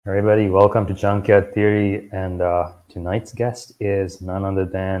Everybody, welcome to Junkyard Theory, and tonight's guest is none other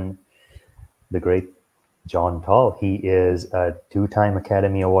than the great John Tall. He is a two-time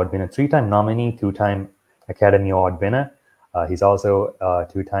Academy Award winner, three-time nominee, two-time Academy Award winner. He's also a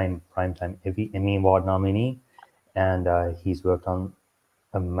two-time Primetime Emmy Award nominee, and he's worked on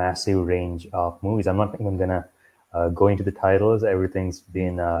a massive range of movies. I'm not even gonna go into the titles. Everything's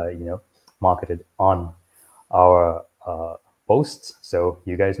been, marketed on our posts, so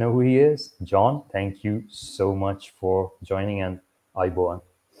you guys know who he is. John, thank you so much for joining, and Aiboan.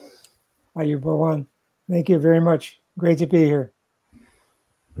 Ayubawan. Thank you very much. Great to be here.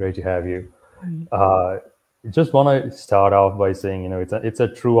 Great to have you. Just want to start off by saying, it's a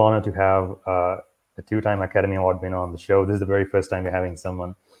true honor to have a two-time Academy Award winner on the show. This is the very first time we're having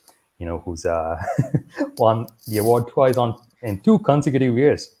someone, who's won the award twice in 2 consecutive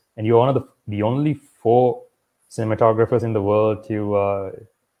years, and you're one of the only 4 cinematographers in the world to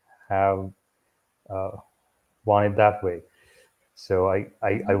have won it that way. So I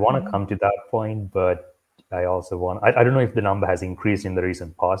want to come to that point, but I also I don't know if the number has increased in the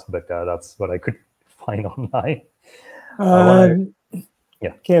recent past, but that's what I could find online.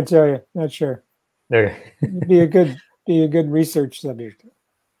 Can't tell you. Not sure. There. It'd be a good research subject.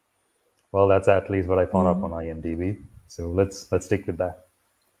 Well, that's at least what I found up on IMDb. So let's stick with that.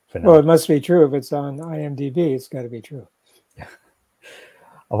 Well, it must be true. If it's on IMDb, it's got to be true. Yeah.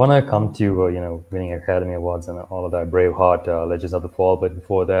 I want to come to winning Academy Awards and all of that, Braveheart, Legends of the Fall. But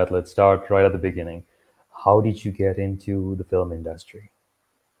before that, let's start right at the beginning. How did you get into the film industry?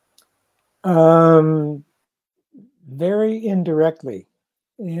 Very indirectly,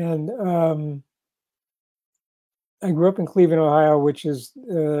 and I grew up in Cleveland, Ohio, which is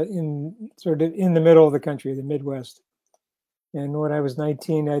in the middle of the country, the Midwest. And when I was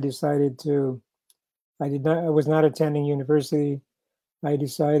 19, I decided I was not attending university. I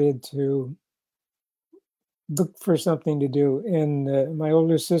decided to look for something to do. And my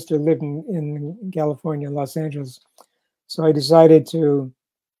older sister lived in California, Los Angeles. So I decided to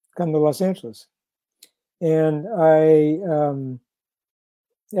come to Los Angeles. And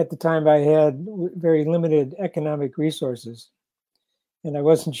at the time, I had very limited economic resources. And I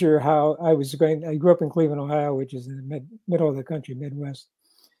wasn't sure how I was going. I grew up in Cleveland, Ohio, which is in the middle of the country, Midwest.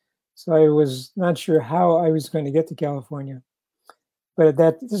 So I was not sure how I was going to get to California. But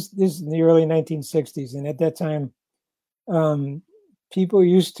this is in the early 1960s, and at that time, people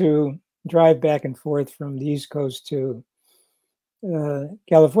used to drive back and forth from the East Coast to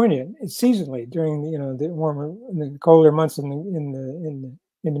California seasonally during the warmer, the colder months in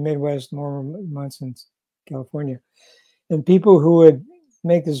the Midwest, warmer months in California, and people who would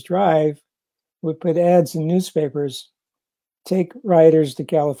make this drive would put ads in newspapers, take riders to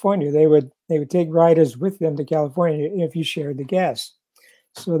California. They would take riders with them to California if you shared the gas.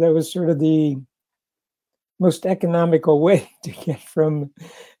 So that was sort of the most economical way to get from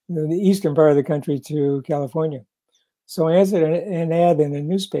the eastern part of the country to California. So I answered an ad in a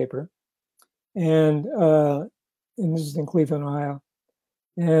newspaper, and this is in Cleveland, Ohio.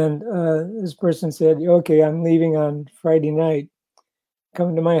 And this person said, "Okay, I'm leaving on Friday night.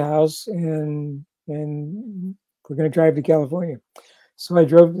 Come to my house, and we're going to drive to California." So I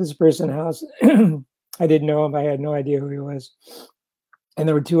drove to this person's house. I didn't know him. I had no idea who he was. And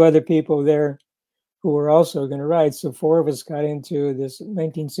there were 2 other people there who were also going to ride. So 4 of us got into this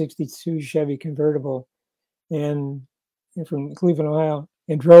 1962 Chevy convertible and from Cleveland, Ohio,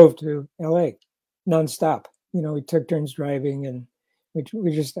 and drove to LA nonstop. We took turns driving, and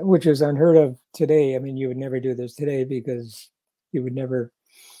which is unheard of today. I mean, you would never do this today because you would never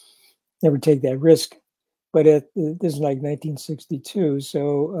take that risk. But this is like 1962,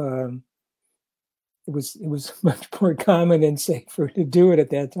 so it was much more common and safer to do it at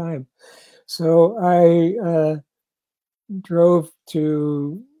that time. So I drove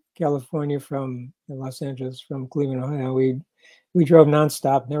to California from Los Angeles, from Cleveland, Ohio. We drove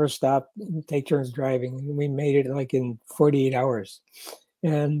nonstop, never stopped, take turns driving. And we made it like in 48 hours,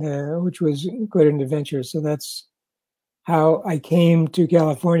 and which was quite an adventure. So that's how I came to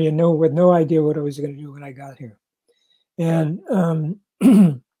California, with no idea what I was going to do when I got here. And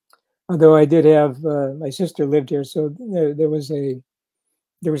although I did have my sister lived here, so there was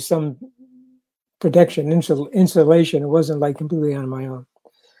some protection, insulation. It wasn't like completely on my own.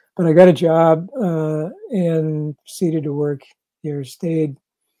 But I got a job and proceeded to work here, stayed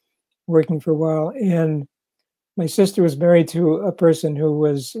working for a while. And my sister was married to a person who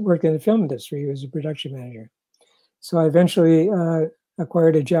worked in the film industry. He was a production manager. So I eventually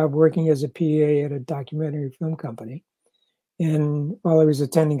acquired a job working as a PA at a documentary film company. And while I was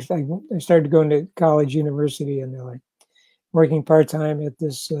attending, I started going to college, university in LA. working part-time at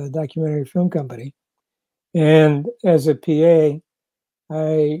this documentary film company. And as a PA,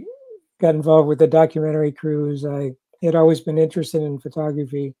 I got involved with the documentary crews. I had always been interested in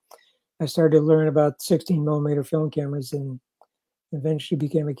photography. I started to learn about 16 millimeter film cameras and eventually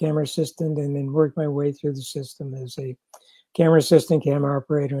became a camera assistant, and then worked my way through the system as a camera assistant, camera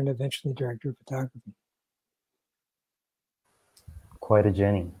operator, and eventually director of photography. Quite a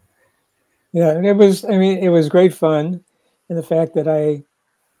journey. Yeah, and it was great fun. And the fact that I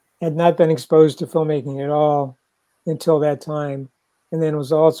had not been exposed to filmmaking at all until that time, and then it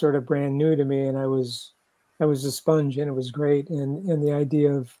was all sort of brand new to me, and I was a sponge, and it was great. And the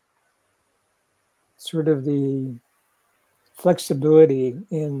idea of sort of the flexibility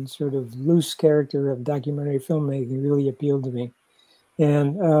and sort of loose character of documentary filmmaking really appealed to me.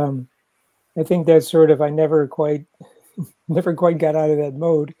 And I think that sort of, I never quite got out of that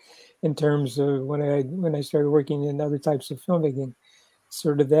mode in terms of when I started working in other types of filmmaking.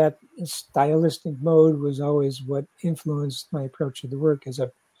 Sort of that stylistic mode was always what influenced my approach to the work as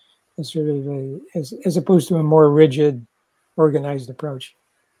opposed to a more rigid, organized approach.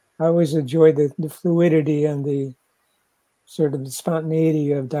 I always enjoyed the fluidity and the sort of the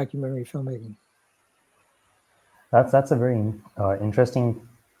spontaneity of documentary filmmaking. That's a very interesting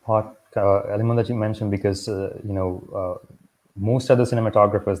part element that you mentioned, because most of the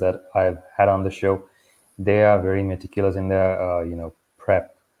cinematographers that I've had on the show, they are very meticulous in their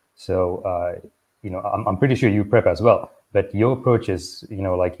prep. So I'm pretty sure you prep as well. But your approach is,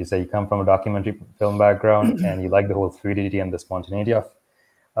 like you say, you come from a documentary film background and you like the whole fluidity and the spontaneity of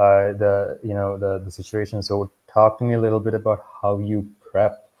the situation. So talk to me a little bit about how you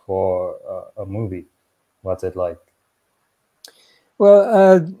prep for a movie. What's it like?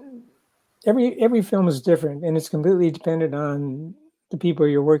 Well, every film is different, and it's completely dependent on the people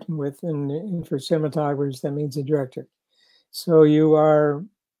you're working with. And for cinematographers, that means a director. So you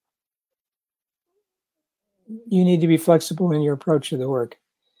need to be flexible in your approach to the work.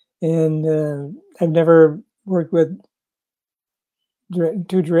 And I've never worked with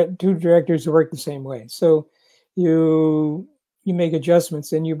two directors who work the same way. So you make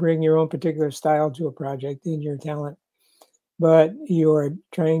adjustments and you bring your own particular style to a project and your talent, but you're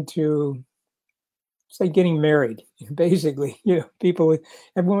trying to, it's like getting married, basically.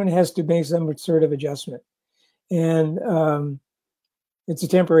 Everyone has to make some sort of adjustment, and it's a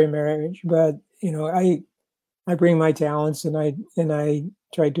temporary marriage. But I bring my talents, and I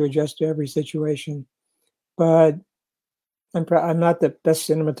try to adjust to every situation. But I'm not the best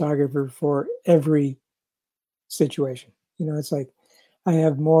cinematographer for every situation. It's like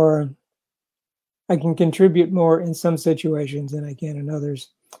I can contribute more in some situations than I can in others.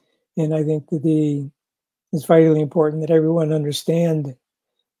 And I think that it's vitally important that everyone understand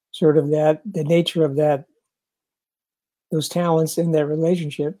sort of the nature of those talents in that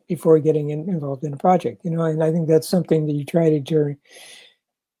relationship before getting involved in a project. And I think that's something that you try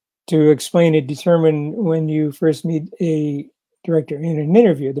to explain and determine when you first meet a director in an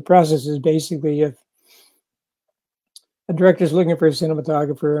interview. The process is basically, if a director is looking for a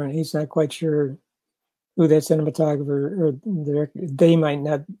cinematographer and he's not quite sure who that cinematographer or director, they might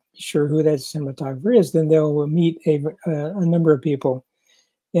not be sure who that cinematographer is, then they'll meet a number of people,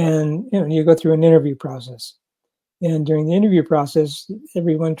 and you go through an interview process. And during the interview process,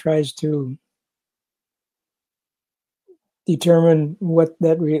 everyone tries to determine what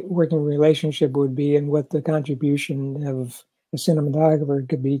that working relationship would be and what the contribution of a cinematographer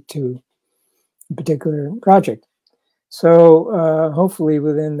could be to a particular project. So hopefully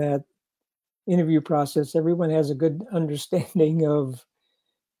within that interview process, everyone has a good understanding of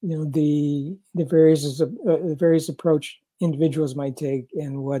the various approach individuals might take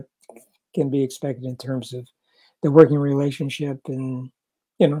and what can be expected in terms of the working relationship. And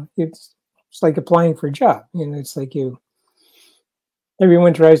it's like applying for a job. It's like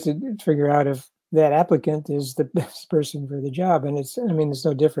everyone tries to figure out if that applicant is the best person for the job, and it's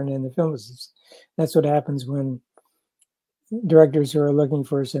no different in the film business. That's what happens when directors who are looking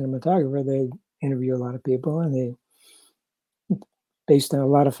for a cinematographer, they interview a lot of people, and they, based on a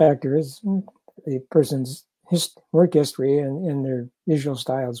lot of factors, a person's work history and their visual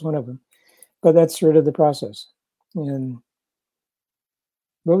style is one of them. But that's sort of the process. And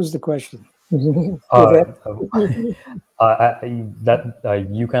what was the question? You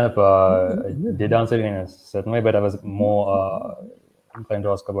kind of did answer it in a certain way, but I was more inclined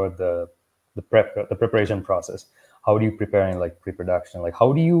to ask about the preparation process. How do you prepare in like pre-production? Like,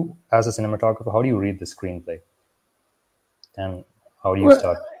 how do you, as a cinematographer, how do you read the screenplay, and how do you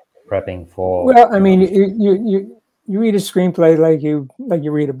start prepping for? Well, I mean, you read a screenplay like you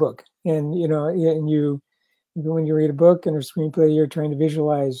read a book, and you When you read a book and a screenplay, you're trying to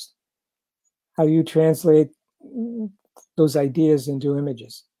visualize how you translate those ideas into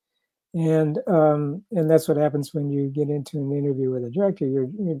images. And that's what happens when you get into an interview with a director. You're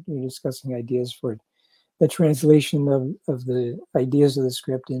discussing ideas for the translation of the ideas of the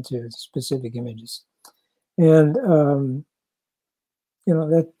script into specific images. And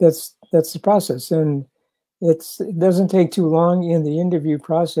that's the process. And it doesn't take too long in the interview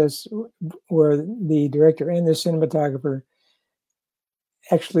process where the director and the cinematographer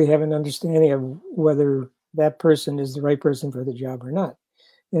actually have an understanding of whether that person is the right person for the job or not.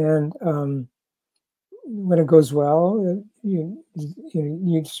 And when it goes well, you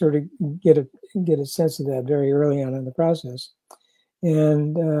sort of get a sense of that very early on in the process,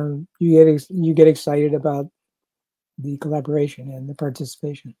 and you get excited about the collaboration and the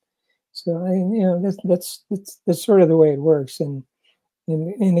participation. So that's sort of the way it works, and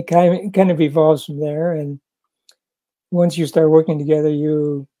it kind of evolves from there. And once you start working together,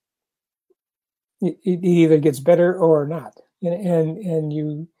 it either gets better or not, and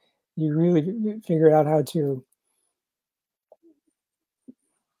you really figure out how to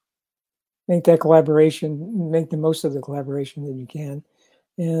make that collaboration, make the most of the collaboration that you can.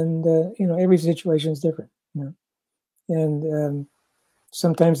 And every situation is different, and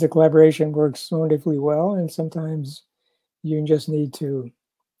sometimes the collaboration works wonderfully well, and sometimes you just need to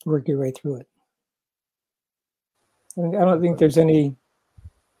work your way through it. And I don't think there's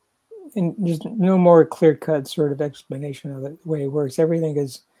there's no more clear-cut sort of explanation of the way it works. Everything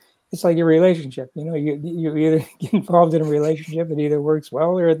it's like a relationship. You either get involved in a relationship, it either works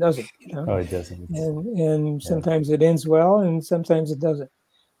well or it doesn't. Oh, it doesn't. And sometimes it ends well, and sometimes it doesn't.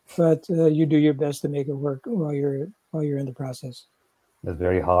 But you do your best to make it work while you're in the process. There's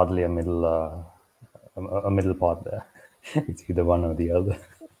very hardly a middle part there. It's either one or the other.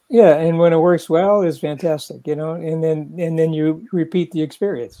 Yeah, and when it works well, it's fantastic, and then you repeat the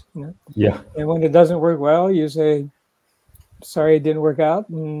experience, Yeah. And when it doesn't work well, you say, "Sorry, it didn't work out,"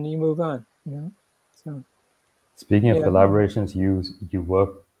 and you move on, So, speaking of collaborations, you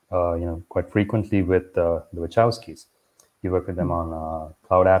work, quite frequently with the Wachowskis. You work with them on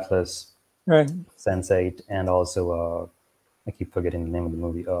Cloud Atlas, right? Sense8, and also I keep forgetting the name of the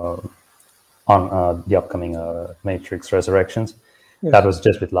movie. On the upcoming Matrix Resurrections. Yes. That was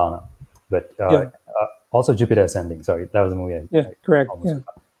just with Lana, but also Jupiter Ascending. Sorry, that was the movie. Correct.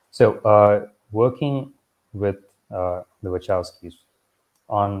 So working with the Wachowskis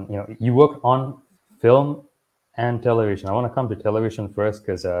on, you work on film and television. I want to come to television first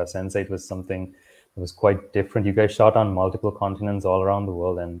because Sense8 was something that was quite different. You guys shot on multiple continents all around the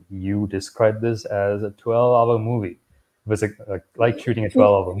world, and you described this as a 12-hour movie. It was like shooting a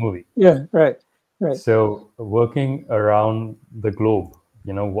 12-hour movie. Yeah, right. So working around the globe,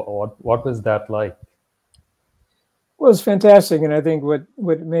 what was that like? Well, it's fantastic, and I think what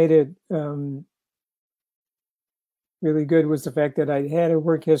made it really good was the fact that I had a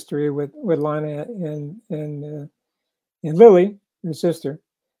work history with Lana and Lily, her sister,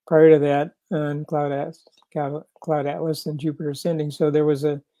 prior to that on Cloud Atlas and Jupiter Ascending. So there was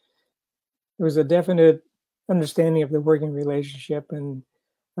a definite understanding of the working relationship, and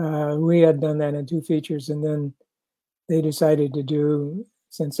we had done that in 2 features, and then they decided to do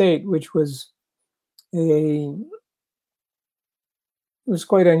Sense8, which was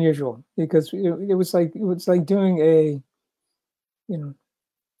quite unusual because it was like doing a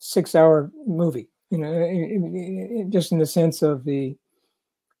 6-hour movie, just in the sense of the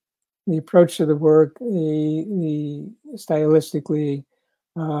approach to the work, the stylistically,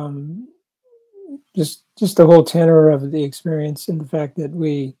 just the whole tenor of the experience, and the fact that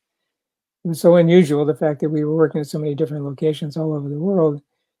it was so unusual, the fact that we were working at so many different locations all over the world,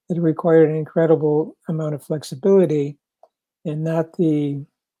 that it required an incredible amount of flexibility and not the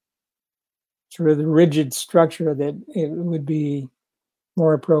sort of the rigid structure that it would be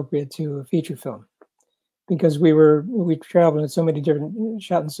more appropriate to a feature film. Because we traveled in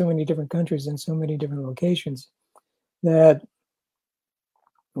shot in so many different countries and so many different locations, that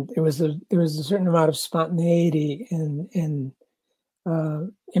there was a certain amount of spontaneity and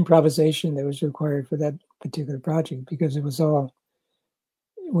improvisation that was required for that particular project, because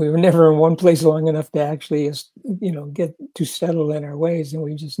we were never in one place long enough to actually get to settle in our ways, and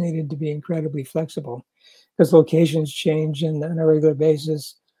we just needed to be incredibly flexible because locations change on a regular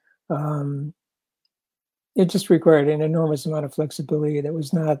basis. It just required an enormous amount of flexibility that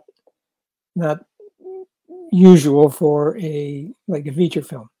was not usual for a feature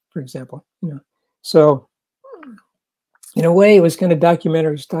film, for example. So in a way, it was kind of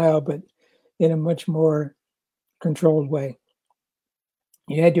documentary style, but in a much more controlled way.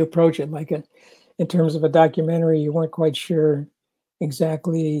 You had to approach it like in terms of a documentary, you weren't quite sure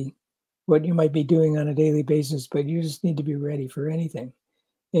exactly what you might be doing on a daily basis, but you just need to be ready for anything.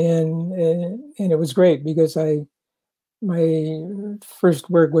 And it was great because my first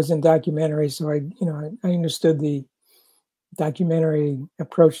work was in documentary, so I understood the documentary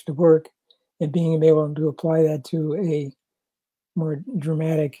approach to work, and being able to apply that to a more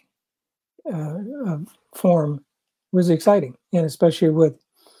dramatic form was exciting, and especially with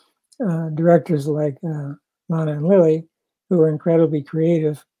directors like Lana and Lily, who are incredibly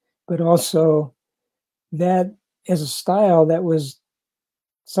creative, but also that as a style that was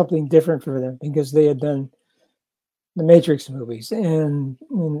something different for them because they had done the Matrix movies and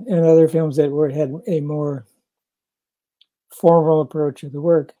other films that had a more formal approach to the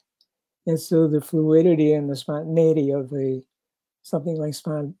work. And so the fluidity and the spontaneity of something like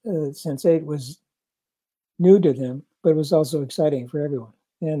Sense8 was new to them, but it was also exciting for everyone.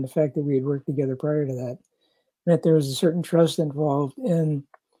 And the fact that we had worked together prior to that meant there was a certain trust involved, and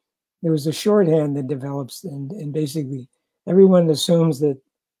there was a shorthand that develops, and basically everyone assumes that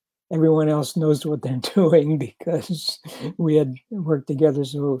everyone else knows what they're doing because we had worked together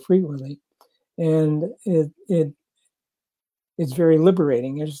so frequently. And it's very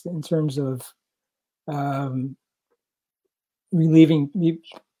liberating just in terms of relieving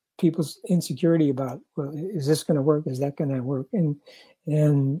people's insecurity about, well, is this going to work? Is that going to work? And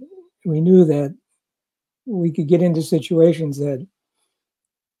we knew that we could get into situations that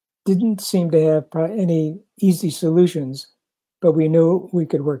didn't seem to have any easy solutions, but we knew we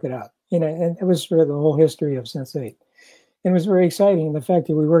could work it out. And it was sort of the whole history of Sense8. And it was very exciting. The fact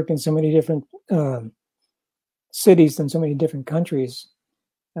that we worked in so many different cities and so many different countries.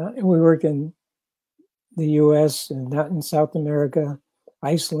 And we worked in the US and not in South America,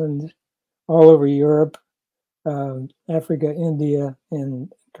 Iceland, all over Europe, Africa, India,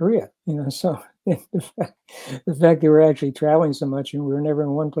 and Korea. So the fact that we're actually traveling so much and we were never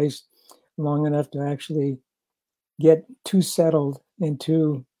in one place long enough to actually get too settled and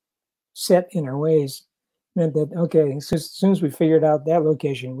too set in our ways meant that, okay, so as soon as we figured out that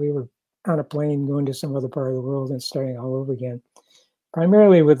location, we were on a plane going to some other part of the world and starting all over again,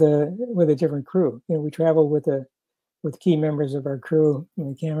 primarily with a different crew. We travel with key members of our crew,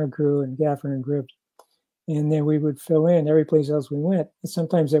 the camera crew and gaffer and grip, and then we would fill in every place else we went. And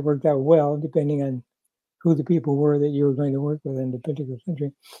sometimes that worked out well, depending on who the people were that you were going to work with in the particular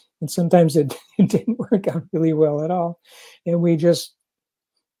country. And sometimes it didn't work out really well at all. And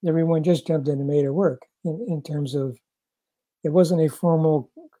everyone just jumped in and made it work in terms of, it wasn't a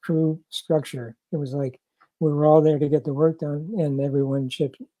formal crew structure. It was like we were all there to get the work done, and everyone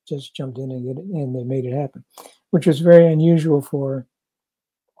just jumped in and they made it happen, which was very unusual for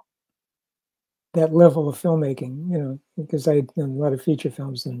that level of filmmaking, because I had done a lot of feature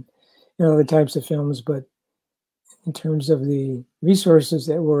films and other types of films, but in terms of the resources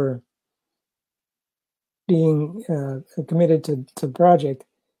that were being committed to the project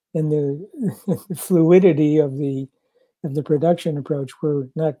and the fluidity of the production approach were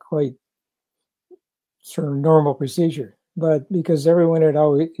not quite sort of normal procedure. But because everyone had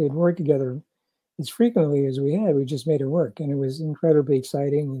worked together as frequently as we had, we just made it work, and it was incredibly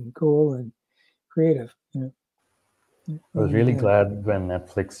exciting and cool and creative. I was really glad when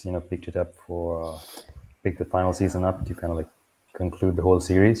Netflix, picked it up picked the final season up to kind of like conclude the whole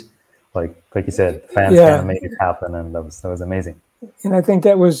series. Like you said, fans kind of made it happen, and that was amazing. And I think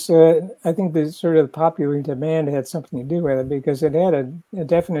that was, I think the sort of popular demand had something to do with it, because it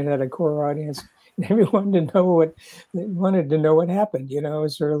definitely had a core audience. And everyone wanted to know what happened. It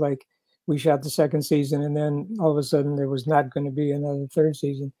was sort of like we shot the second season, and then all of a sudden there was not going to be another third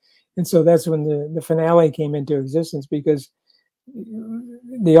season. And so that's when the finale came into existence, because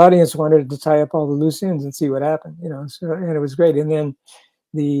the audience wanted to tie up all the loose ends and see what happened, so, and it was great. And then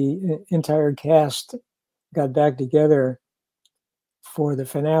the entire cast got back together for the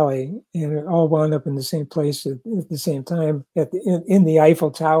finale, and it all wound up in the same place at the same time in the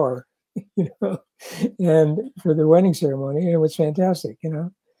Eiffel Tower, and for the wedding ceremony. And it was fantastic,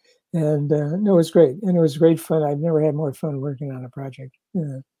 and it was great, and it was great fun. I've never had more fun working on a project,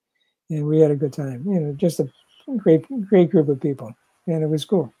 and we had a good time. Just a great group of people, and it was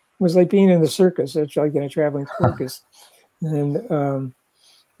cool. It was like being in the circus. It's like in a traveling circus, and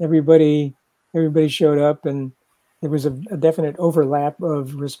everybody showed up, and there was a definite overlap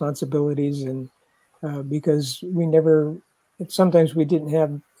of responsibilities, and because sometimes we didn't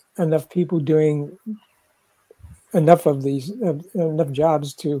have enough people doing enough of enough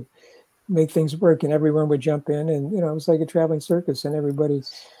jobs to make things work, and everyone would jump in, and it was like a traveling circus, and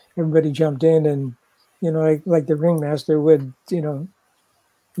everybody jumped in, and like the ringmaster would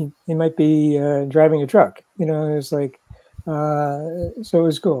he might be driving a truck. You know, it was like, so it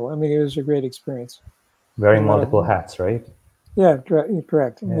was cool. I mean, it was a great experience. Wearing multiple hats, right? Yeah,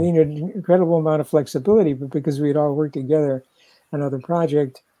 correct. Yeah. We needed an incredible amount of flexibility, but because we had all worked together on another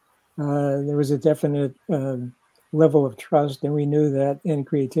project, there was a definite level of trust, and we knew that in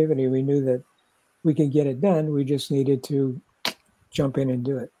creativity, we knew that we could get it done. We just needed to jump in and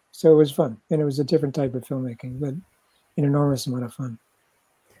do it. So it was fun, and it was a different type of filmmaking, but an enormous amount of fun.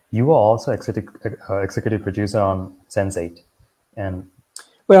 You were also executive producer on Sense8, and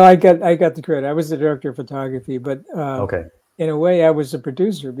well, I got the credit. I was the director of photography, but okay, in a way, I was a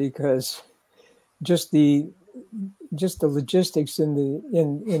producer because just the logistics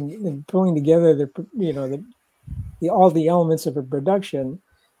in pulling together the all the elements of a production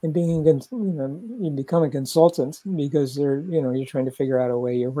and being you become a consultant because you're trying to figure out a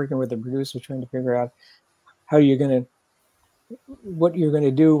way. You're working with a producer trying to figure out how you're going to what you're going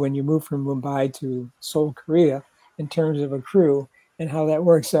to do when you move from Mumbai to Seoul, Korea, in terms of a crew and how that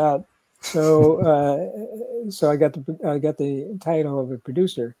works out. So, so I got the title of a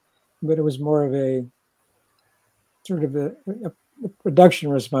producer, but it was more of a sort of a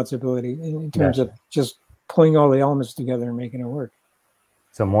production responsibility in terms gotcha. of just pulling all the elements together and making it work.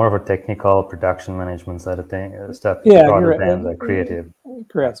 So more of a technical production management side of thing stuff, Yeah, rather than the creative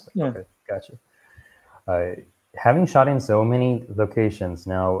correct. aspect. Yeah. Okay, gotcha. Having shot in so many locations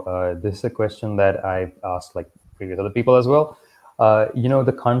now, this is a question that I've asked like previous other people as well.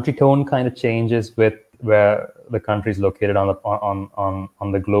 The country tone kind of changes with where the country is located on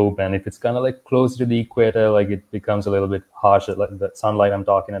the globe, and if it's kind of like close to the equator, like it becomes a little bit harsher, like the sunlight I'm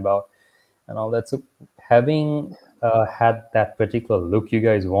talking about, and all that. So having had that particular look you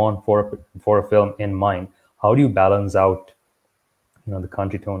guys want for a film in mind, how do you balance out the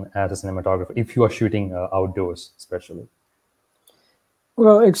country tone as a cinematographer if you are shooting outdoors, especially?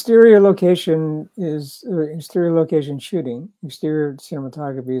 Well, exterior location shooting, exterior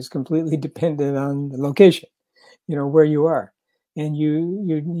cinematography is completely dependent on the location, where you are, and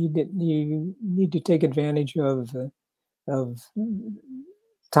you need to take advantage of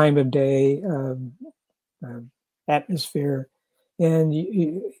time of day, atmosphere, and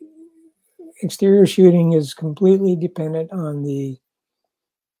exterior shooting is completely dependent on the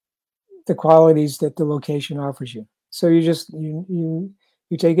qualities that the location offers you. So you just you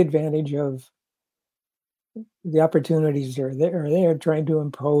take advantage of the opportunities that are there, trying to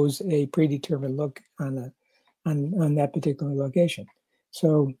impose a predetermined look on that particular location.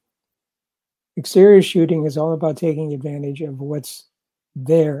 So exterior shooting is all about taking advantage of what's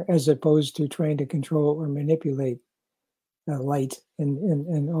there as opposed to trying to control or manipulate light and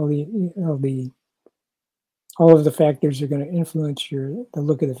all of the factors are going to influence the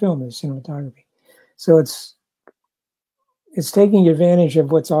look of the film as cinematography. So it's taking advantage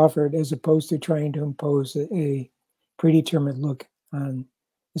of what's offered as opposed to trying to impose a predetermined look on,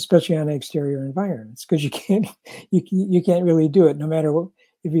 especially on exterior environments, because you can't really do it no matter what.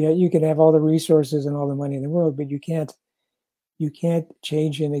 If you can have all the resources and all the money in the world, but you can't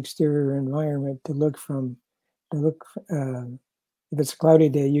change an exterior environment to look if it's a cloudy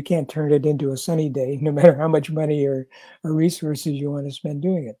day, you can't turn it into a sunny day, no matter how much money or resources you want to spend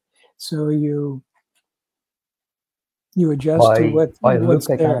doing it. So you adjust to By what's look,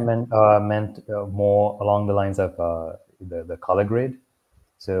 I there. kind of meant more along the lines of the color grade.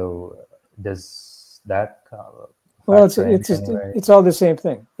 So does that well, it's all the same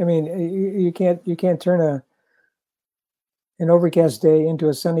thing. I mean, you can't turn an overcast day into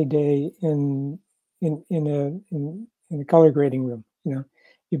a sunny day in a color grading room.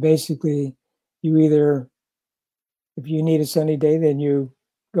 You basically either, if you need a sunny day, then you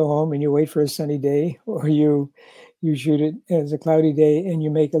go home and you wait for a sunny day, or you shoot it as a cloudy day and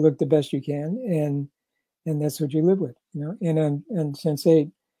you make it look the best you can, and that's what you live with. And on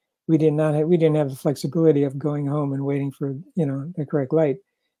Sense8, we didn't have the flexibility of going home and waiting for the correct light,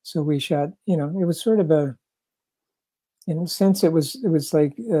 so we shot. It was sort of in a sense, it was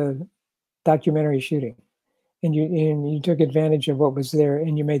like documentary shooting, and you took advantage of what was there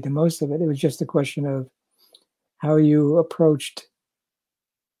and you made the most of it. It was just a question of how you approached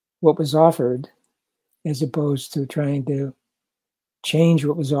what was offered, as opposed to trying to change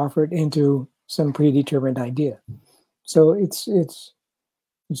what was offered into some predetermined idea. So it's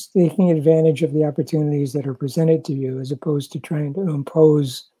taking advantage of the opportunities that are presented to you, as opposed to trying to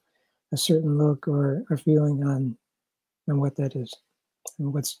impose a certain look or a feeling on what that is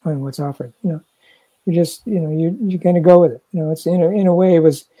and what's offered. You just you kind of go with it. It's in a way it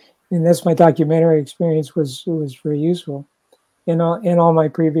was, and that's my documentary experience was very useful. In all my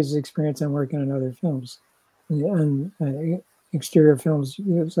previous experience, I'm working on other films, and exterior films.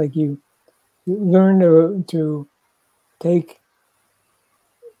 It's like you learn to take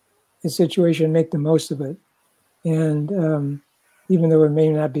a situation, make the most of it, and even though it may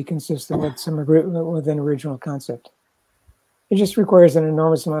not be consistent with an original concept, it just requires an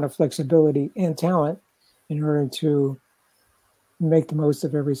enormous amount of flexibility and talent in order to make the most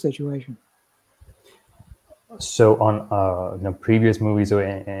of every situation. So on previous movies or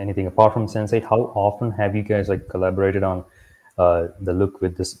anything apart from Sense8, how often have you guys like collaborated on the look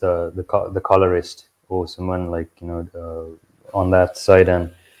with this the colorist or someone like on that side,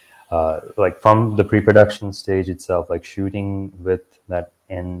 and like from the pre-production stage itself, like shooting with that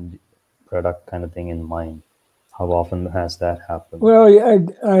end product kind of thing in mind? How often has that happened? Well,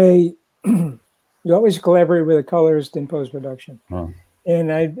 I you always collaborate with a colorist in post-production,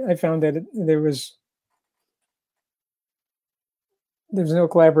 and I found that there's no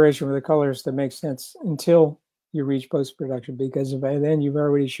collaboration with a colorist that makes sense until you reach post-production, because by then you've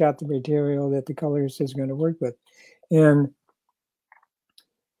already shot the material that the colorist is going to work with, and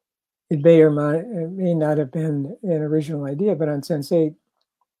it may or may not have been an original idea, but on Sense8,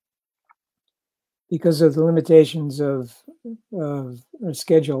 because of the limitations of our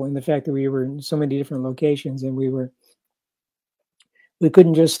schedule and the fact that we were in so many different locations, and we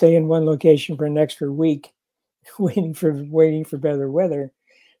couldn't just stay in one location for an extra week waiting for better weather.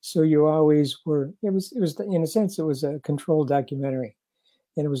 So you always were, it was in a sense, it was a controlled documentary,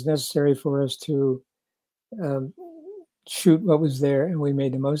 and it was necessary for us to shoot what was there, and we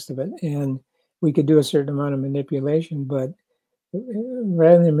made the most of it. And we could do a certain amount of manipulation, but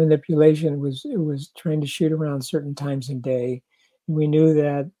rather than manipulation, it was trying to shoot around certain times of day. And we knew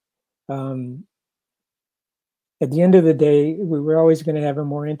that at the end of the day, we were always going to have a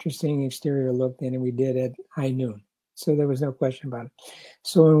more interesting exterior look than we did at high noon. So there was no question about it.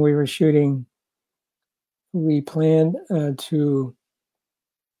 So when we were shooting, we planned to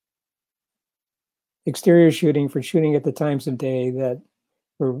exterior shooting for shooting at the times of day that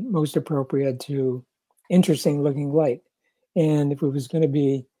were most appropriate to interesting looking light. And if it was going to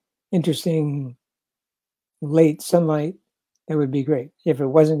be interesting late sunlight, that would be great. If it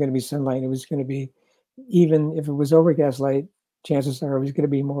wasn't going to be sunlight, it was going to be, even if it was overcast light, chances are it was going to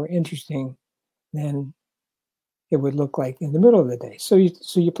be more interesting than it would look like in the middle of the day. So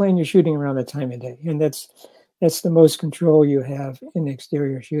you plan your shooting around the time of day, and that's the most control you have in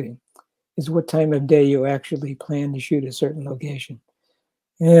exterior shooting, is what time of day you actually plan to shoot a certain location.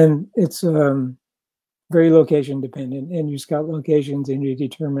 And it's very location dependent, and you scout locations and you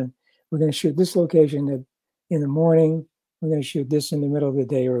determine, we're going to shoot this location in the morning, we're going to shoot this in the middle of the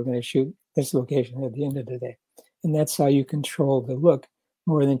day, or we're going to shoot this location at the end of the day. And that's how you control the look,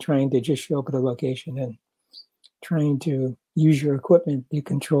 more than trying to just show up at a location and trying to use your equipment to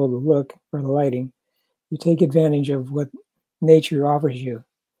control the look or the lighting. You take advantage of what nature offers you,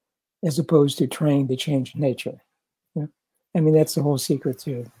 as opposed to trying to change nature. Yeah. I mean, that's the whole secret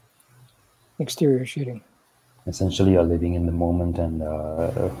to exterior shooting. Essentially, you're living in the moment and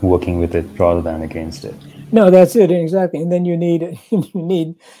working with it rather than against it. No, that's it, exactly. And then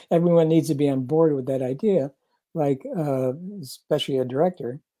everyone needs to be on board with that idea, like especially a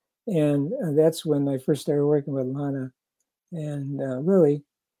director. And that's when I first started working with Lana, and really,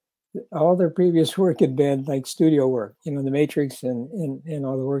 all their previous work had been like studio work, The Matrix and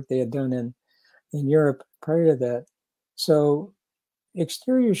all the work they had done in Europe prior to that. So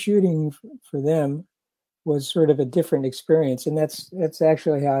exterior shooting for them was sort of a different experience, and that's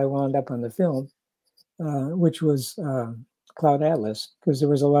actually how I wound up on the film, which was Cloud Atlas, because there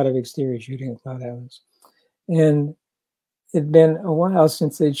was a lot of exterior shooting at Cloud Atlas. And it'd been a while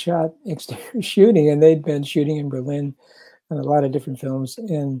since they'd shot exterior shooting, and they'd been shooting in Berlin on a lot of different films,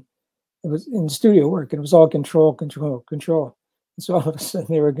 and it was in studio work, and it was all control. And so all of a sudden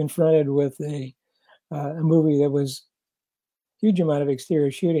they were confronted with a movie that was a huge amount of exterior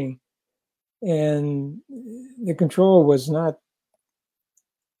shooting, and the control was not.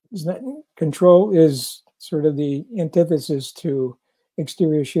 Control is sort of the antithesis to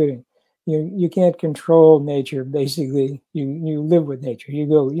exterior shooting. You can't control nature. Basically, you live with nature. You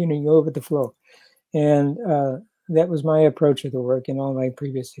go with the flow, and that was my approach to the work in all my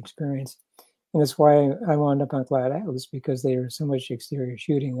previous experience. And that's why I wound up on Cloud Atlas, because there was so much exterior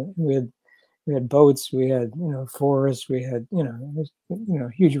shooting. We had boats, we had forests, we had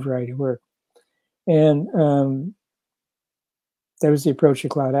huge variety of work, and that was the approach to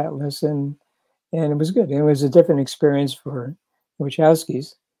Cloud Atlas, and it was good. It was a different experience for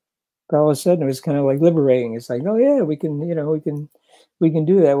Wachowskis, but all of a sudden it was kind of like liberating. It's like, oh yeah, we can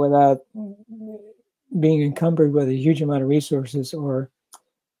do that without being encumbered with a huge amount of resources or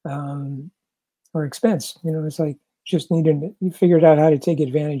expense. It's like just you figured out how to take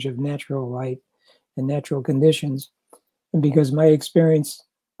advantage of natural light and natural conditions. And because my experience,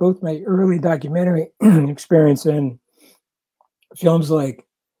 both my early documentary experience and films like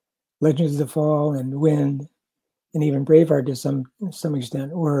Legends of the Fall and Wind, and even Braveheart to some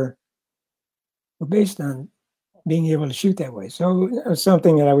extent, were based on being able to shoot that way. So it was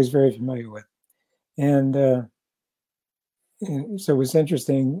something that I was very familiar with. And so it was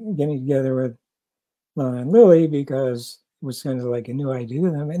interesting getting together with Lana and Lily because it was kind of like a new idea to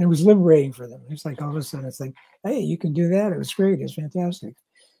them, and it was liberating for them. It's like all of a sudden, it's like, hey, you can do that. It was great. It was fantastic,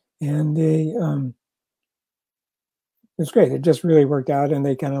 and it was great. It just really worked out, and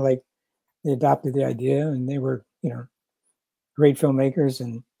they kind of like they adopted the idea, and they were great filmmakers,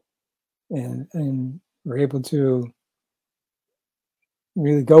 and were able to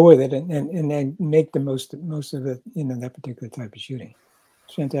really go with it and then make the most of it, that particular type of shooting.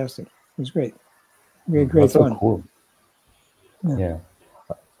 It's fantastic. It was great. Great That's fun. so cool. Yeah.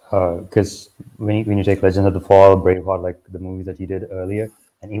 Because when you take Legends of the Fall, Braveheart, like the movies that you did earlier,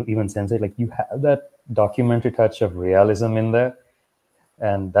 and even Sensei, like you have that documentary touch of realism in there,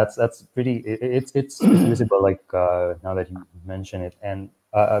 and that's pretty. It's visible. Like now that you mention it, and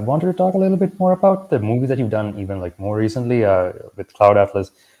I wanted to talk a little bit more about the movies that you've done, even like more recently with Cloud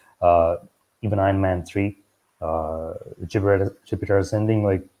Atlas, even Iron Man 3, Jupiter Ascending.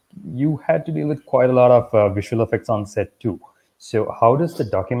 Like you had to deal with quite a lot of visual effects on set too. So how does the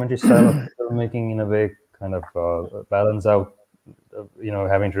documentary style of filmmaking, in a way, kind of balance out,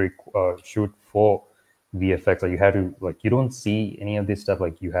 having to shoot for VFX? Like you have to, like, you don't see any of this stuff.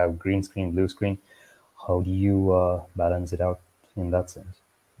 Like you have green screen, blue screen. How do you balance it out in that sense?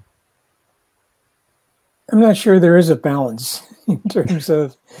 I'm not sure there is a balance in terms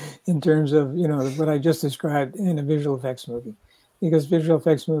of what I just described in a visual effects movie, because visual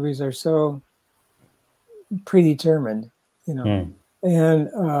effects movies are so predetermined, and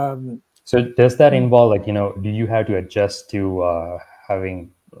so does that involve, like, do you have to adjust to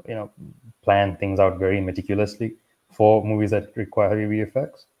having plan things out very meticulously for movies that require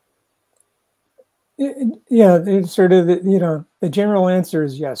VFX? Yeah, it's sort of the general answer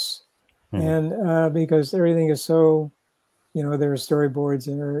is yes, and because everything is so, there are storyboards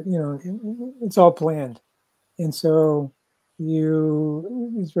and it's all planned, and so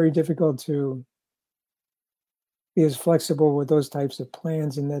it's very difficult to be as flexible with those types of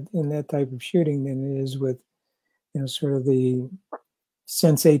plans in that type of shooting than it is with sort of the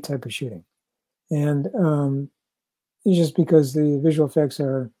Sense8 type of shooting, and it's just because the visual effects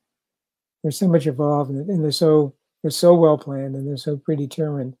they're so much evolved and they're so well planned and they're so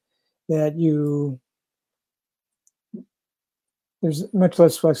predetermined that there's much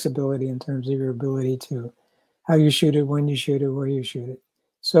less flexibility in terms of your ability to how you shoot it, when you shoot it, where you shoot it.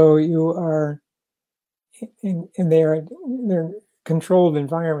 So you are in they're controlled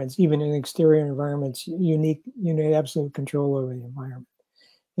environments, even in exterior environments, you need absolute control over the environment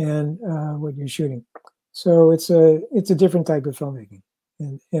and what you're shooting. So it's a different type of filmmaking,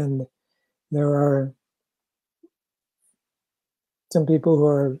 and there are some people who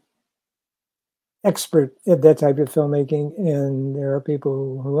are expert at that type of filmmaking, and there are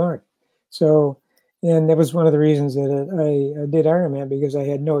people who aren't. So, and that was one of the reasons that I did Iron Man, because I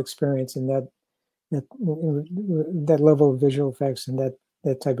had no experience in that level of visual effects and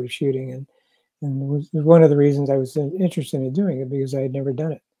that type of shooting, and it was one of the reasons I was interested in doing it, because I had never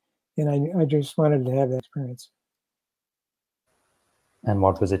done it, and I just wanted to have that experience. And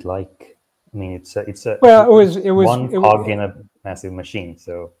what was it like? I mean, it's a well, it was one cog in a massive machine.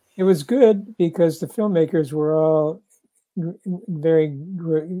 So it was good because the filmmakers were all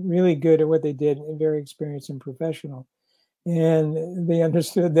really good at what they did and very experienced and professional, and they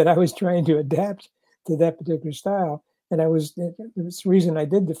understood that I was trying to adapt to that particular style, and it's the reason I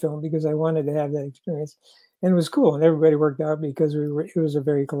did the film, because I wanted to have that experience, and it was cool, and everybody worked out because it was a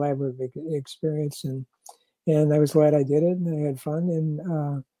very collaborative experience, and I was glad I did it, and I had fun, and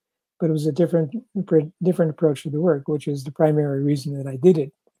but it was a different approach to the work, which is the primary reason that I did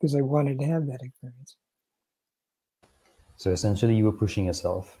it, because I wanted to have that experience. So essentially, you were pushing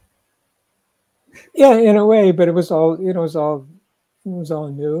yourself. Yeah, in a way, but it was all new, and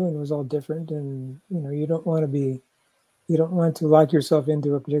it was all different, and you don't want to lock yourself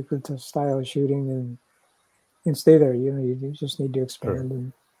into a particular style of shooting and stay there. You just need to expand,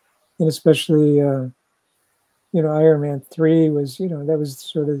 sure. and especially Iron Man 3 was that was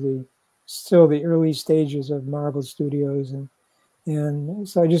sort of still the early stages of Marvel Studios, and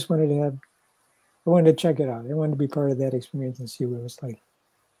so I just wanted to check it out. I wanted to be part of that experience and see what it was like.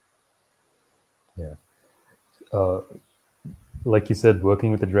 Yeah. like you said,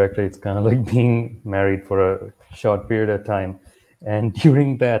 working with the director, it's kind of like being married for a short period of time. And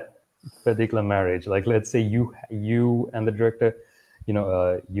during that particular marriage, like let's say you and the director,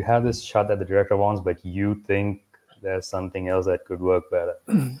 you have this shot that the director wants, but you think there's something else that could work better.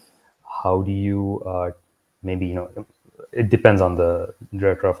 How do you maybe it depends on the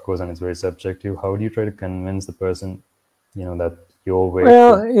director, of course, and it's very subjective. How do you try to convince the person, that your way could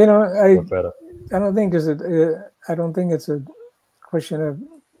Well, you know, work better? I don't think I don't think it's a question of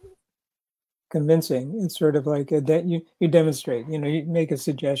convincing. It's sort of like that you demonstrate. You make a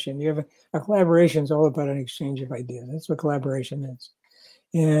suggestion. You have a collaboration is all about an exchange of ideas. That's what collaboration is,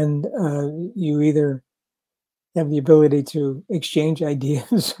 and you either have the ability to exchange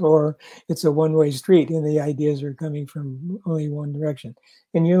ideas or it's a one-way street and the ideas are coming from only one direction,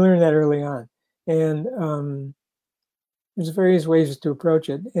 and you learn that early on. And there's various ways to approach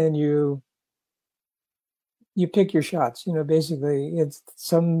it, and you pick your shots. Basically, it's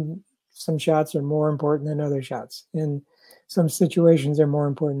some shots are more important than other shots, and some situations are more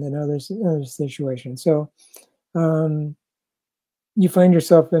important than other situations. So you find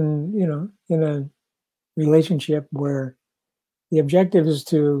yourself in a relationship where the objective is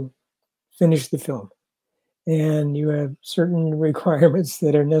to finish the film, and you have certain requirements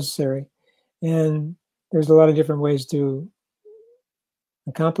that are necessary, and there's a lot of different ways to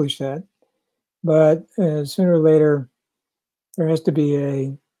accomplish that. But sooner or later, there has to be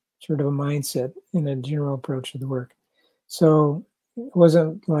a sort of a mindset and a general approach to the work. So it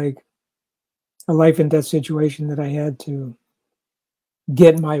wasn't like a life and death situation that I had to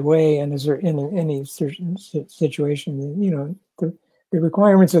get my way in any certain situation. The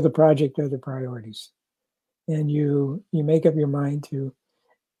requirements of the project are the priorities, and you make up your mind to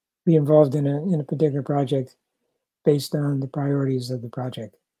be involved in a particular project based on the priorities of the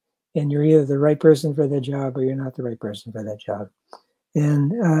project. And you're either the right person for that job or you're not the right person for that job.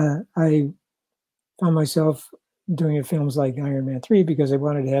 And I found myself doing films like Iron Man 3 because I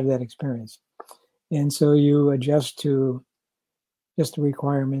wanted to have that experience. And so you adjust to just the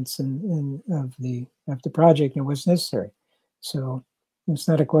requirements and of the project and what's necessary. So it's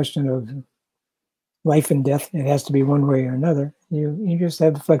not a question of life and death. It has to be one way or another. You just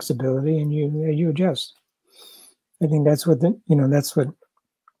have the flexibility and you adjust. I think that's what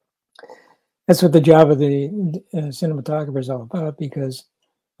that's what the job of the cinematographer is all about, because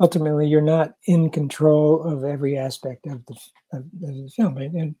ultimately you're not in control of every aspect of the film,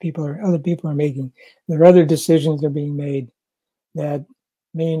 right? And other people are making, there are other decisions that are being made that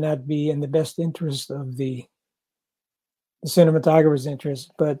may not be in the best interest of the cinematographer's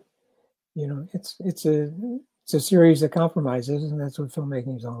interest, but it's a series of compromises, and that's what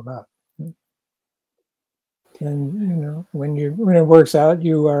filmmaking is all about. And when it works out,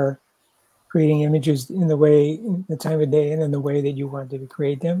 you are creating images in the time of day and in the way that you want to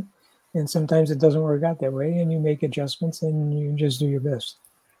create them. And sometimes it doesn't work out that way, and you make adjustments and you just do your best.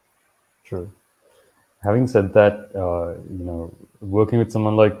 Sure. Having said that, working with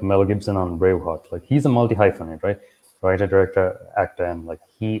someone like Mel Gibson on Braveheart, like he's a multi-hyphenate, right? Writer, director, actor, and like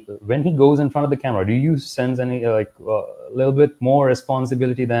when he goes in front of the camera, do you sense any a little bit more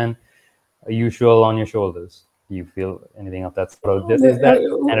responsibility than usual on your shoulders? Do you feel anything of that sort of? Is that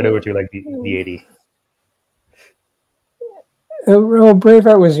handed over to like the 80? Well,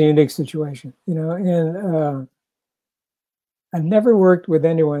 Braveheart was a unique situation, and I've never worked with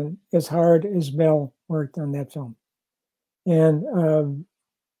anyone as hard as Mel worked on that film. And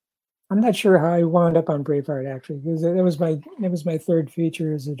I'm not sure how I wound up on Braveheart, actually, because it was my third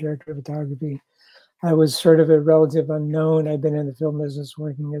feature as a director of photography. I was sort of a relative unknown. I'd been in the film business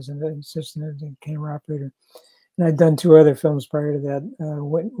working as an assistant and camera operator. And I'd done 2 other films prior to that,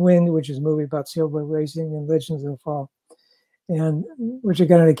 Wind, which is a movie about sailboat racing, and Legends of the Fall, and which I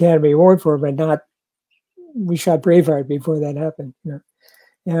got an Academy Award for, but we shot Braveheart before that happened.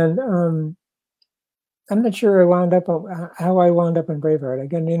 And I'm not sure how I wound up on Braveheart. I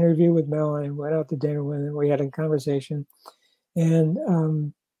got an interview with Mel, and I went out to dinner with him. We had a conversation, and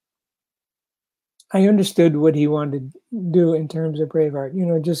I understood what he wanted to do in terms of Braveheart.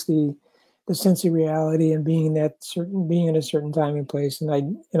 Just the sense of reality and being in a certain time and place, and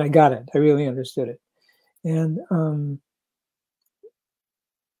I got it. I really understood it, and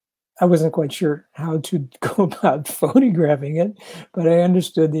I wasn't quite sure how to go about photographing it, but I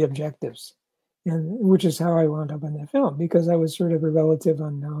understood the objectives, and which is how I wound up on that film, because I was sort of a relative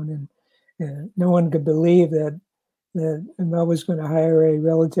unknown, and no one could believe that Mel was going to hire a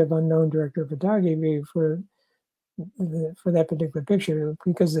relative unknown director of photography for that particular picture,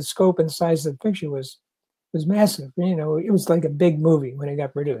 because the scope and size of the picture was massive. It was like a big movie when it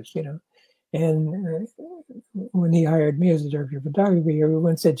got produced. And when he hired me as the director of photography,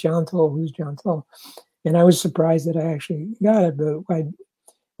 everyone said, John Toll, who's John Toll? And I was surprised that I actually got it. But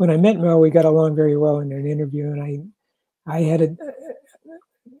when I met Mel, we got along very well in an interview, and I had an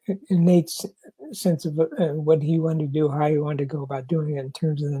innate sense of what he wanted to do, how he wanted to go about doing it in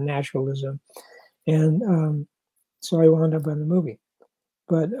terms of the naturalism. And so I wound up on the movie.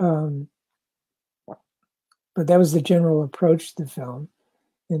 But that was the general approach to the film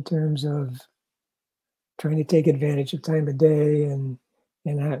in terms of trying to take advantage of time of day and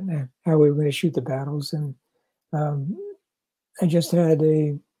how we were going to shoot the battles. And I just had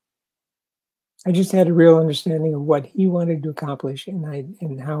a real understanding of what he wanted to accomplish,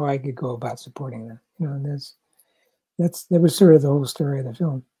 and how I could go about supporting that. And that was sort of the whole story of the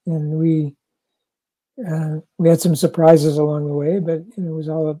film. And we had some surprises along the way, but it was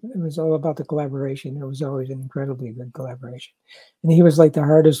all about the collaboration. It was always an incredibly good collaboration, and he was like the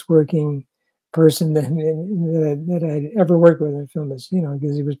hardest working person that I'd ever worked with in a film,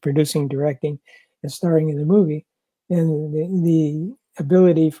 because he was producing, directing, and starring in the movie, and the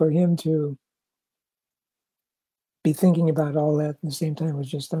ability for him to be thinking about all that at the same time was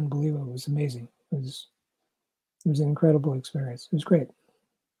just unbelievable. It was amazing. It was an incredible experience. It was great.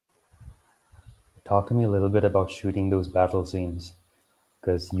 Talk to me a little bit about shooting those battle scenes,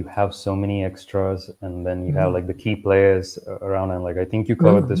 because you have so many extras, and then you have like the key players around, and like I think you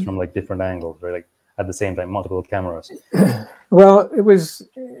covered this from like different angles, right? Like at the same time, multiple cameras. Well, it was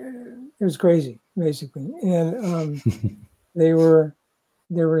crazy, basically, and there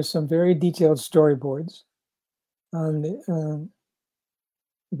were some very detailed storyboards on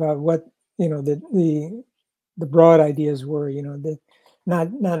about what the broad ideas were. That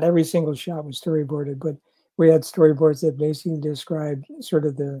not every single shot was storyboarded, but we had storyboards that basically described sort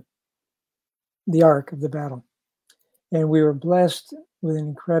of the arc of the battle. And we were blessed with an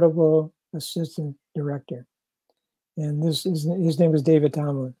incredible assistant director. And his name was David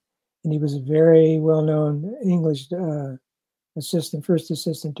Tomlin. And he was a very well-known English first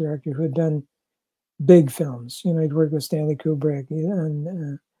assistant director who had done big films. He'd worked with Stanley Kubrick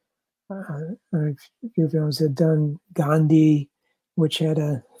and a few films. Had done Gandhi, which had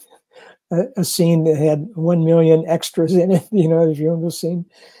a scene that had 1 million extras in it, the jungle scene.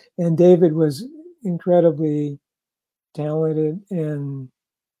 And David was incredibly talented and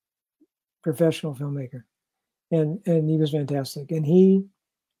professional filmmaker. And he was fantastic. And he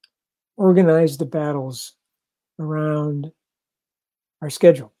organized the battles around our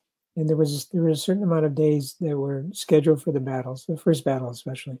schedule. And there was a certain amount of days that were scheduled for the battles, the first battle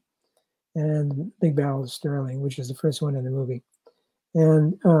especially, and the big battle of Stirling, which is the first one in the movie.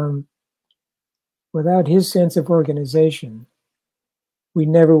 And without his sense of organization, we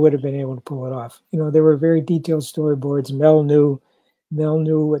never would have been able to pull it off. There were very detailed storyboards. Mel knew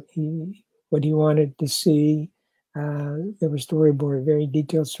what he wanted to see. There were very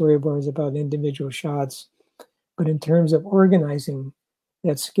detailed storyboards about individual shots. But in terms of organizing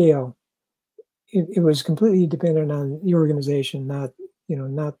that scale, it was completely dependent on the organization, not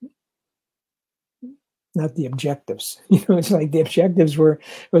the objectives. It's like the objectives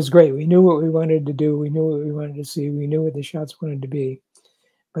was great. We knew what we wanted to do. We knew what we wanted to see. We knew what the shots wanted to be.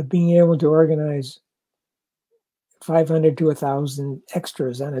 But being able to organize 500 to 1,000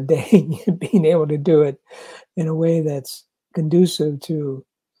 extras on a day, being able to do it in a way that's conducive to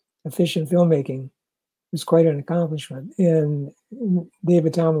efficient filmmaking was quite an accomplishment. And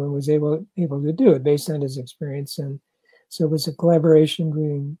David Tomlin was able to do it based on his experience. And so it was a collaboration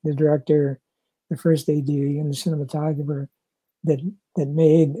between the director, the first AD, and the cinematographer that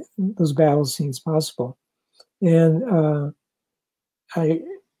made those battle scenes possible. And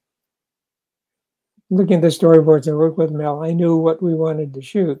looking at the storyboards, I worked with Mel. I knew what we wanted to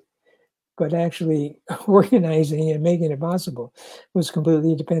shoot, but actually organizing and making it possible was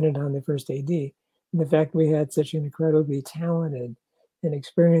completely dependent on the first AD. And the fact we had such an incredibly talented and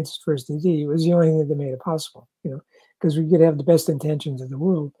experienced first AD was the only thing that made it possible, because we could have the best intentions of the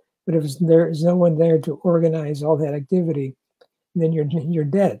world, but if there's no one there to organize all that activity, then you're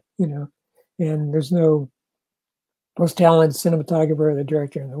dead, and there's no most talented cinematographer or the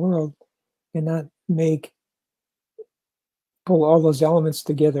director in the world cannot pull all those elements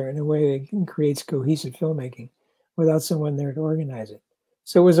together in a way that creates cohesive filmmaking without someone there to organize it.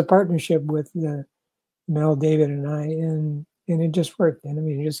 So it was a partnership with Mel, David, and I, and it just worked. And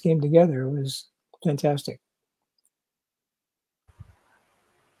it just came together. It was fantastic.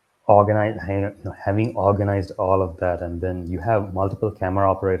 Having organized all of that, and then you have multiple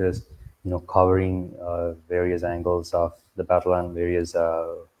camera operators, covering various angles of the battle and various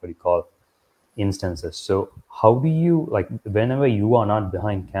instances. So how do you, like, whenever you are not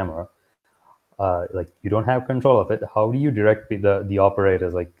behind camera, like you don't have control of it. How do you direct the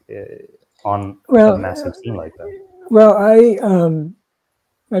operators like on a Well, massive scene like that? well,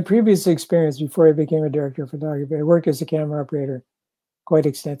 my previous experience before I became a director of photography, I worked as a camera operator quite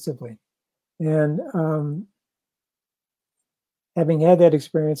extensively, and having had that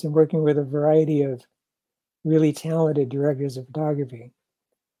experience and working with a variety of really talented directors of photography,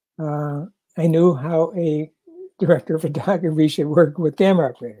 I knew how a director of photography should work with camera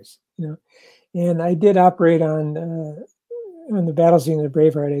operators. And I did operate on the battle scene of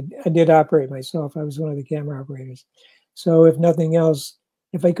Braveheart. I did operate myself. I was one of the camera operators. So if nothing else,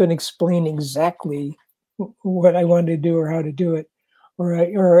 if I couldn't explain exactly what I wanted to do or how to do it, or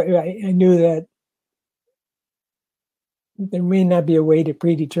I knew that there may not be a way to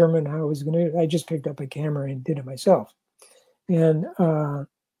predetermine how I was going to do it, I just picked up a camera and did it myself. And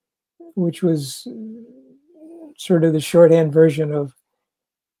which was sort of the shorthand version of,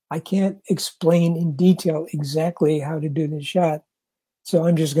 I can't explain in detail exactly how to do this shot, so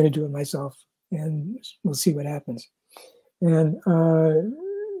I'm just going to do it myself, and we'll see what happens. And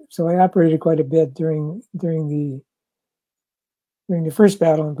so I operated quite a bit during the first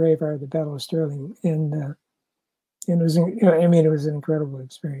battle in Braveheart, the Battle of Stirling, and it was, I mean, it was an incredible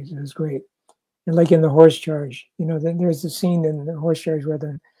experience. It was great. And like in the horse charge, there's the scene in the horse charge where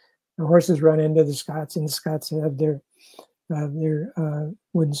the horses run into the Scots, and the Scots have their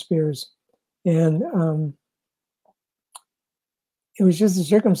wooden spears, and it was just the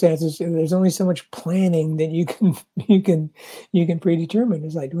circumstances. There's only so much planning that you can predetermine.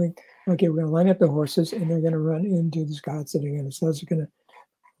 It's like doing, okay, we're going to line up the horses, and they're going to run into the Scots, and the Scots are going to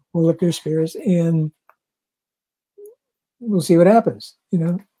hold up their spears, and we'll see what happens,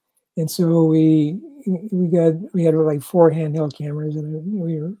 And so we had like 4 handheld cameras, and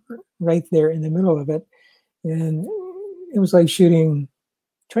we were right there in the middle of it, and it was like trying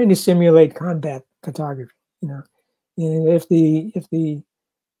to simulate combat photography, And if the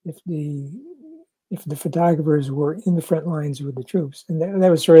photographers were in the front lines with the troops, and that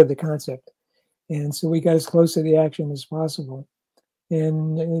was sort of the concept, and so we got as close to the action as possible,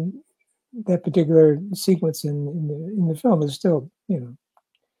 and that particular sequence in the film is still,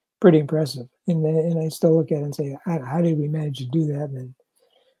 pretty impressive, and I still look at it and say, how did we manage to do that? And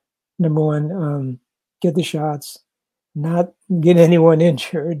number one, get the shots, not get anyone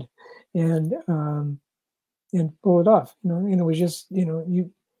injured, and pull it off. And it was just, the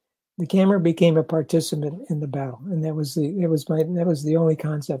camera became a participant in the battle, and that was the only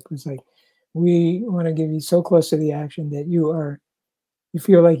concept. Was like, we want to give you so close to the action that you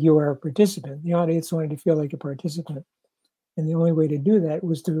feel like you are a participant. The audience wanted to feel like a participant, and the only way to do that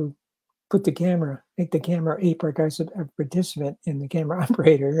was to make the camera a participant, and the camera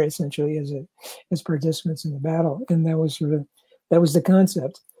operator essentially as participants in the battle. And that was the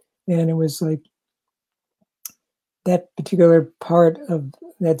concept. And it was like that particular part of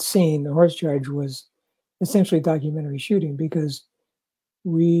that scene, the horse charge, was essentially documentary shooting, because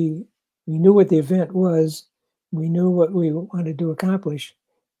we knew what the event was, we knew what we wanted to accomplish,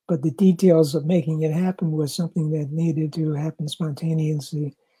 but the details of making it happen was something that needed to happen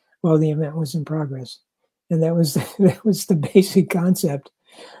spontaneously while the event was in progress. And that was the basic concept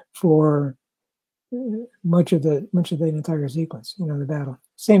for much of the entire sequence, the battle.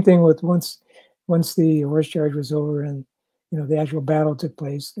 Same thing with once the horse charge was over and the actual battle took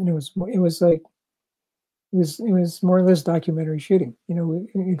place, and it was more or less documentary shooting,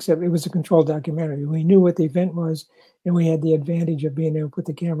 except it was a controlled documentary. We knew what the event was, and we had the advantage of being able to put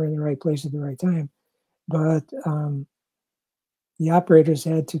the camera in the right place at the right time. But the operators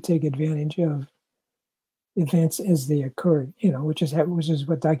had to take advantage of events as they occurred, which is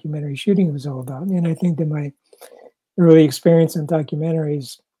what documentary shooting was all about. And I think that my early experience in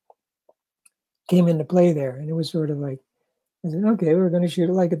documentaries came into play there, and it was sort of like, I said, okay, we're going to shoot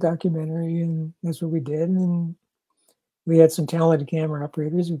it like a documentary, and that's what we did. And we had some talented camera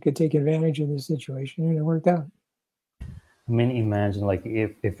operators who could take advantage of the situation, and it worked out. I mean, imagine like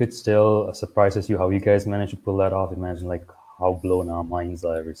if it still surprises you how you guys managed to pull that off. Imagine like how blown our minds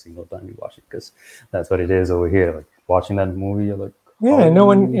are every single time we watch it, because that's what it is over here. Like watching that movie, you're like, yeah, no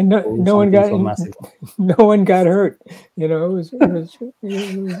one got hurt. No one got hurt. It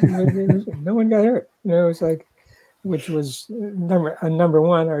was like, which was number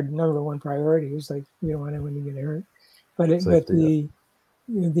one. Our number one priority was like, we don't want anyone to get hurt. But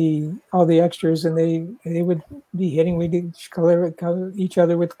all the extras, and they would be hitting. We did color each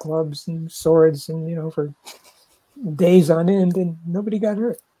other with clubs and swords, and for days on end, and nobody got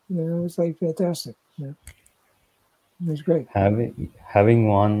hurt. It was like fantastic. It was great. Having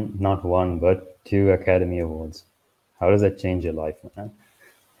won not one but 2 Academy Awards, how does that change your life, man?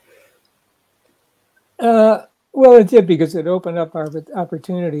 Well, it did because it opened up our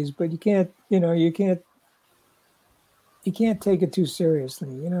opportunities, but you can't, you can't take it too seriously.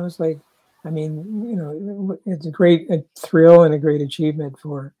 It's like, I mean, it's a thrill and a great achievement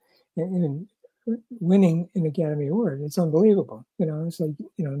for in winning an Academy Award. It's unbelievable. It's like,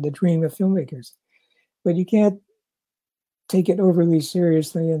 the dream of filmmakers, but you can't take it overly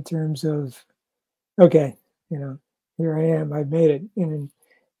seriously in terms of, okay, here I am, I've made it, and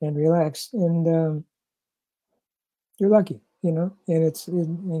relax. And you're lucky, and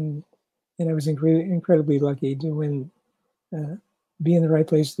I was incredibly lucky to win, be in the right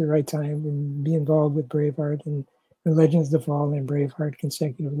place at the right time and be involved with Braveheart and Legends of the Fall and Braveheart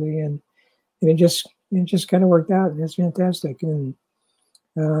consecutively. And it just kind of worked out, and it's fantastic. And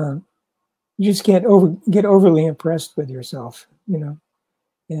you just can't get overly impressed with yourself, and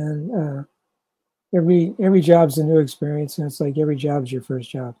every job's a new experience, and it's like every job's your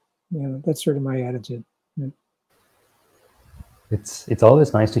first job. That's sort of my attitude. It's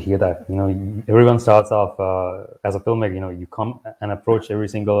always nice to hear that. Everyone starts off as a filmmaker. You come and approach every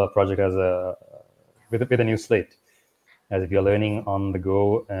single project as with a new slate, as if you're learning on the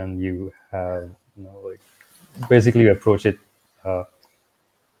go, and you have like basically you approach it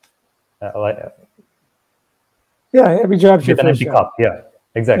like every job's your with an first empty job. cup. Yeah,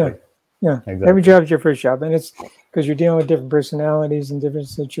 exactly. Yeah, exactly. Every job's your first job, and it's because you're dealing with different personalities and different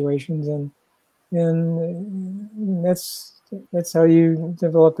situations, and that's how you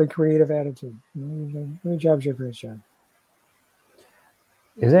develop a creative attitude. Every job's your first job.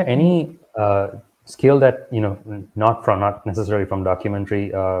 Is there any skill that not necessarily from documentary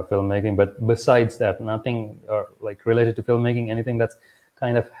filmmaking, but besides that, nothing like related to filmmaking, anything that's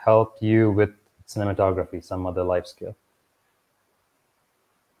kind of helped you with cinematography, some other life skill?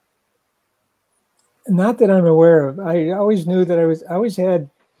 Not that I'm aware of. I always knew that I always had,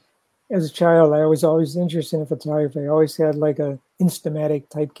 as a child, I was always interested in photography. I always had like a Instamatic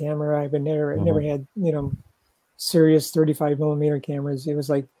type camera. I've never had, serious 35 millimeter cameras. It was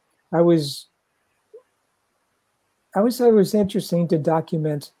like, I always thought it was interesting to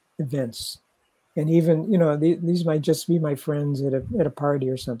document events. And even, these might just be my friends at a party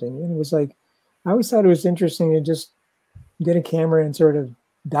or something. And it was like, I always thought it was interesting to just get a camera and sort of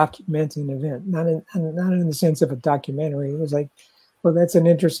document an event, not in the sense of a documentary. It was like, well, that's an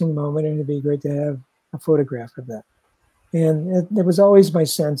interesting moment, and it'd be great to have a photograph of that. And there was always my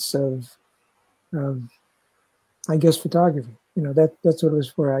sense of I guess, photography. That's what it was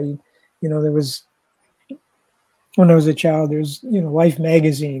for. There was, when I was a child, there's, Life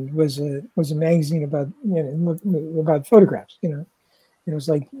magazine was a magazine about, about photographs. It was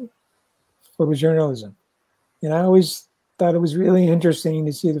like photojournalism, and I always thought it was really interesting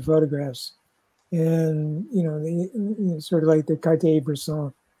to see the photographs, and sort of like the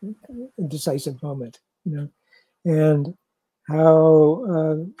Cartier-Bresson decisive moment, and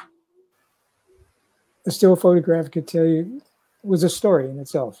how a still photograph could tell you was a story in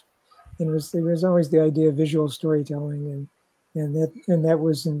itself. And there was always the idea of visual storytelling, and that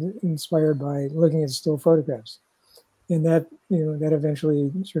was inspired by looking at still photographs, and that that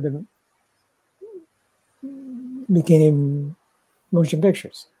eventually sort of became motion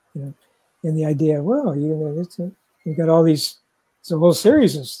pictures, and the idea, well, you got all these, it's a whole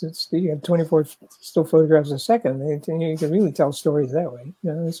series of, you got 24 still photographs a second, and you can really tell stories that way.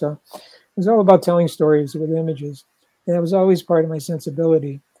 So it was all about telling stories with images, and that was always part of my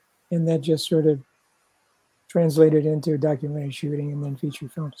sensibility, and that just sort of translated into documentary shooting and then feature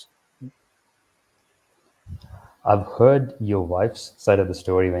films. I've heard your wife's side of the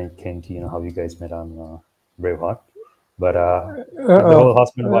story when it came to how you guys met on Braveheart, but the whole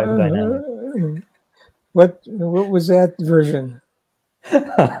husband-wife dynamic. What was that version?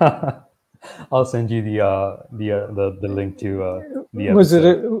 I'll send you the link to the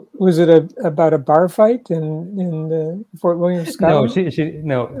episode. Was it about a bar fight in Fort William, Scotland?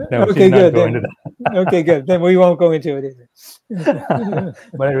 No. Okay, good. Okay, good. Then we won't go into it either.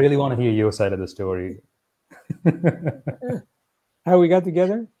 But I really want to hear your side of the story. How we got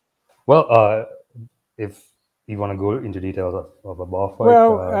together? Well, if you want to go into details of a bar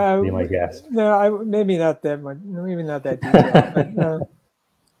fight, be my guest. No, maybe not that much. Maybe not that detailed.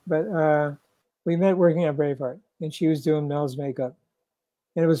 but we met working at Braveheart, and she was doing Mel's makeup.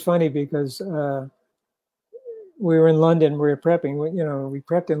 And it was funny because we were in London. We were prepping. We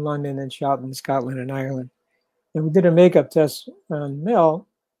prepped in London and shot in Scotland and Ireland. And we did a makeup test on Mel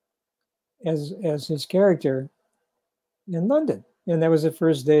as his character in London. And that was the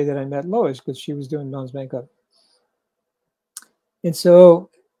first day that I met Lois, because she was doing Mel's makeup. And so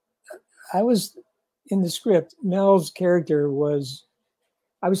I was in the script. Mel's character was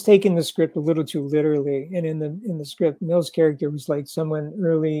I was taking the script a little too literally, and in the script, Mill's character was like someone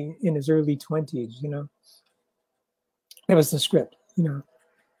in his early 20s. That was the script.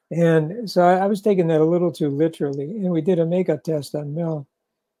 And so I was taking that a little too literally. And we did a makeup test on Mill,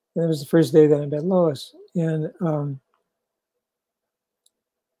 and it was the first day that I met Lois. And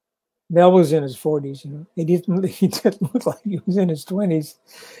Mel was in his 40s. He didn't look like he was in his 20s,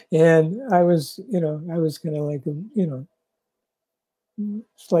 and I was kind of like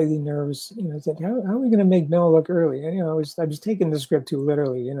slightly nervous. I said, how are we going to make Mel look early? And I was taking the script too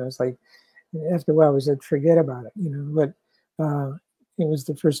literally. It's like after a while I was like, forget about it. But it was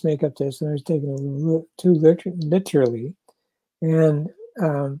the first makeup test, and I was taking it a little too literally, and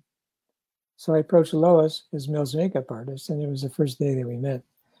so I approached Lois as Mel's makeup artist, and it was the first day that we met.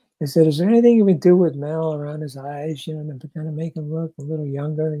 I said, is there anything you would do with Mel around his eyes, to kind of make him look a little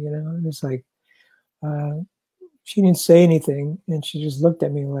younger, And it's like, she didn't say anything, and she just looked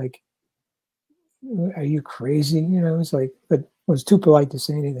at me like, are you crazy? It's like, but was too polite to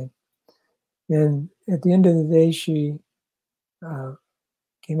say anything. And at the end of the day, she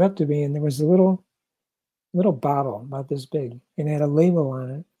came up to me, and there was a little bottle about this big, and it had a label on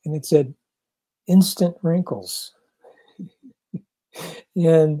it, and it said, instant wrinkles.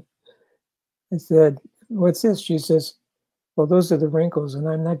 And I said, what's this? She says, well, those are the wrinkles, and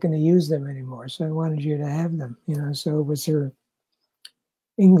I'm not going to use them anymore. So I wanted you to have them, So it was her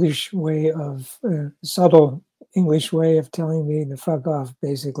English way of, subtle English way of telling me to fuck off,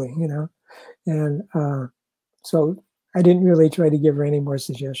 basically, And so I didn't really try to give her any more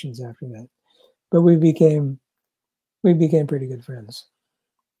suggestions after that. But we became pretty good friends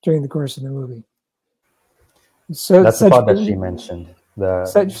during the course of the movie. So that's the part that she mentioned.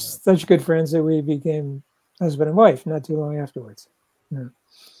 Such good friends that we became husband and wife not too long afterwards.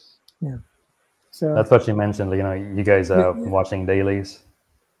 Yeah. So that's what she mentioned. You guys are watching dailies,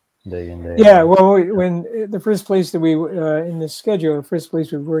 day in day. Yeah. Well, when the first place that we in the schedule, the first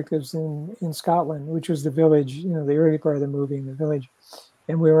place we worked was in Scotland, which was the village. The early part of the movie in the village,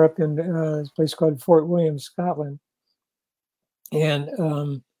 and we were up in this place called Fort William, Scotland,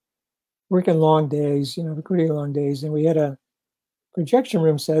 and working long days. Pretty long days, and we had a projection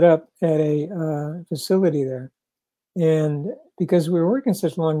room set up at a facility there, and because we were working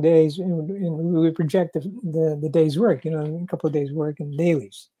such long days, and we would project the day's work, a couple of days work in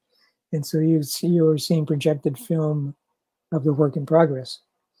dailies, and so you were seeing projected film of the work in progress,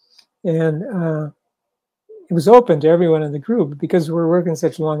 and it was open to everyone in the group because we were working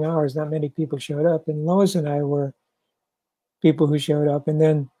such long hours. Not many people showed up, and Lois and I were people who showed up, and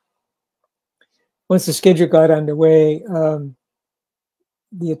then once the schedule got underway.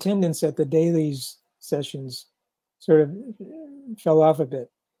 The attendance at the dailies sessions sort of fell off a bit.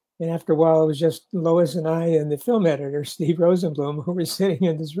 And after a while, it was just Lois and I and the film editor, Steve Rosenblum, who were sitting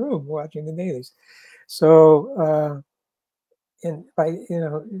in this room watching the dailies. So, and by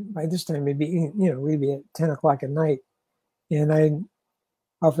this time, we'd be at 10 o'clock at night. And I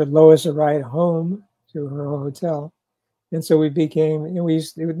offered Lois a ride home to her hotel. And so we became,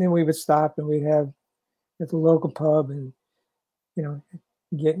 then we would stop and we'd have at the local pub and,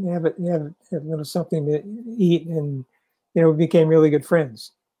 have a little something to eat, and we became really good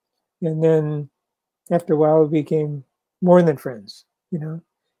friends. And then after a while, we became more than friends. And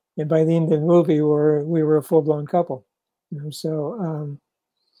by the end of the movie, we were a full blown couple. So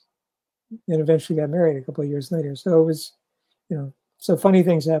and eventually got married a couple of years later. So it was, so funny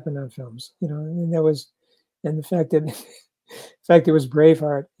things happen on films. And that was, and the fact that it was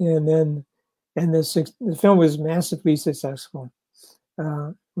Braveheart, and the film was massively successful.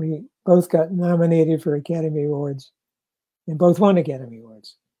 We both got nominated for Academy Awards and both won Academy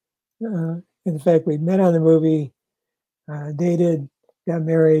Awards. In fact, we met on the movie, dated, got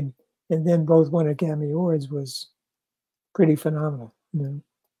married, and then both won Academy Awards was pretty phenomenal.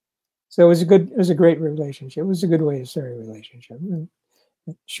 So it was a great relationship. It was a good way to start a relationship.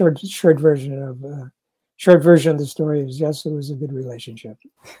 Short version of the story is yes, it was a good relationship.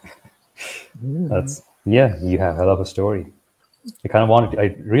 You have a hell of a story.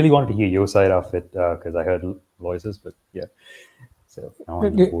 I really wanted to hear your side of it because I heard Lois's, but yeah. So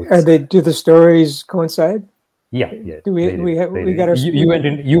do the stories coincide? Yeah. We got our you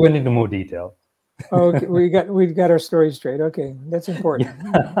went into more detail. Okay, we've got our story straight. Okay, that's important.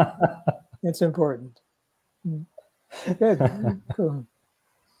 That's important. Good, cool,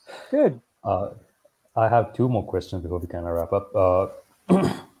 good. I have two more questions before we kind of wrap up.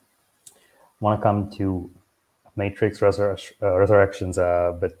 Want to come to Matrix Resurrections,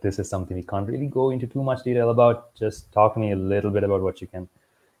 but this is something we can't really go into too much detail about. Just talk to me a little bit about what you can,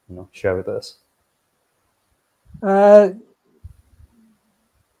 share with us.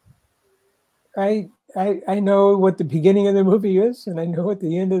 I know what the beginning of the movie is, and I know what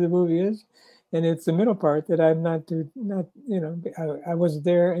the end of the movie is, and it's the middle part that I'm not I wasn't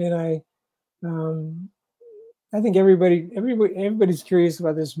there, and I think everybody's curious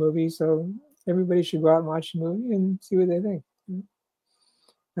about this movie, so everybody should go out and watch the movie and see what they think.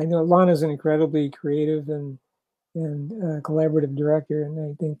 I know Lana's an incredibly creative and collaborative director,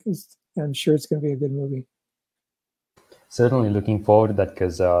 and I'm sure it's going to be a good movie. Certainly looking forward to that,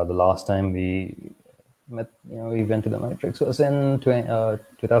 because the last time we met, we went to the Matrix was in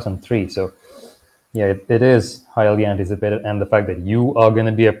 2003. So yeah, it is highly anticipated, and the fact that you are going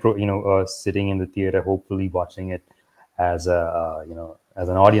to be sitting in the theater, hopefully watching it as a as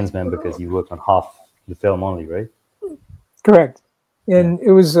an audience member, because you worked on half the film only, right? Correct. And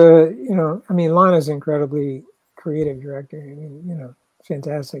it was Lana's an incredibly creative director. I mean,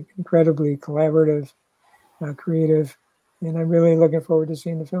 fantastic, incredibly collaborative, creative, and I'm really looking forward to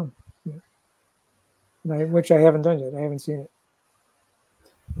seeing the film. Which I haven't done yet. I haven't seen it.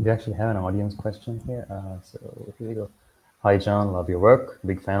 We actually have an audience question here. So here we go. Hi, John. Love your work.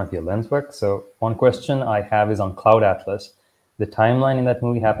 Big fan of your lens work. So one question I have is on Cloud Atlas. The timeline in that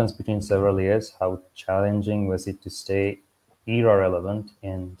movie happens between several years. How challenging was it to stay era relevant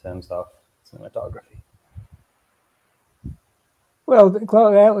in terms of cinematography? Well,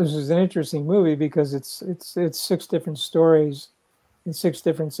 Cloud Atlas is an interesting movie because it's 6 different stories and 6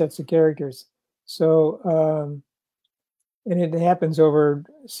 different sets of characters. So, and it happens over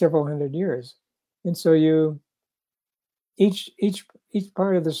several hundred years, and so each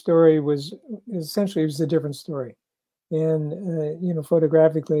part of the story was a different story, and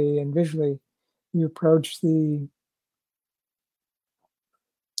photographically and visually, you approach the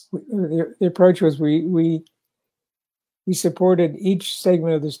approach was we supported each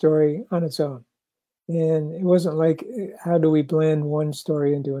segment of the story on its own. And it wasn't like, how do we blend one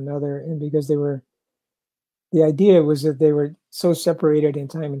story into another? And because the idea was that they were so separated in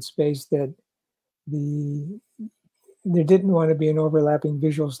time and space that there didn't want to be an overlapping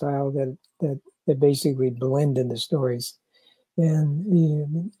visual style that basically blended the stories.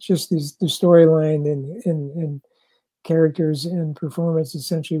 And just the storyline and characters and performance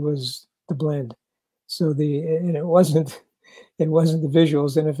essentially was the blend. So it wasn't the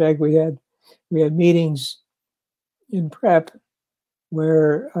visuals. And in fact, we had meetings in prep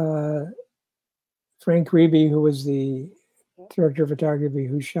where Frank Reby, who was the director of photography,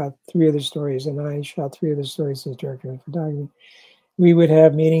 who shot 3 of the stories, and I shot 3 of the stories as director of photography. We would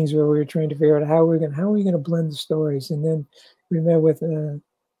have meetings where we were trying to figure out how are we going to blend the stories. And then we met with Tom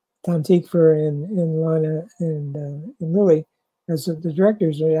Teichfer and Lana and Lily as the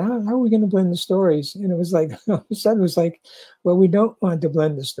directors. How are we going to blend the stories? And it was like, all of a sudden it was like, well, we don't want to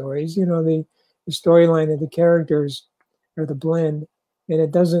blend the stories. The storyline of the characters are the blend, and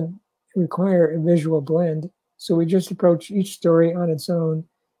it doesn't require a visual blend. So we just approach each story on its own,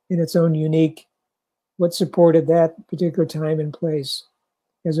 in its own unique, what supported that particular time and place,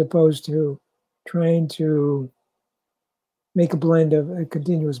 as opposed to trying to make a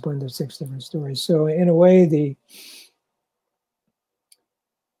continuous blend of 6 different stories. So in a way, the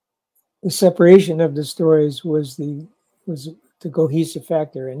separation of the stories was the cohesive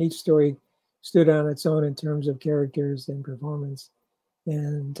factor, and each story stood on its own in terms of characters and performance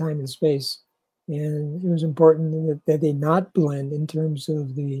and time and space. And it was important that they not blend in terms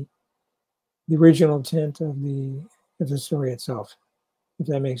of the original intent of the story itself, if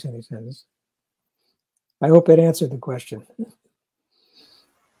that makes any sense. I hope that answered the question.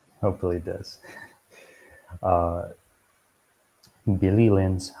 Hopefully it does. Billy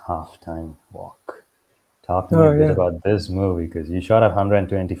Lynn's halftime walk. Talk to me a bit about this movie, because you shot at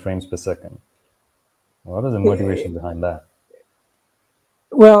 120 frames per second. What was the motivation behind that?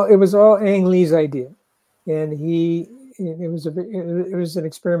 Well, it was all Ang Lee's idea, and it was an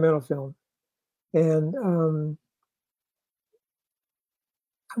experimental film, and I'm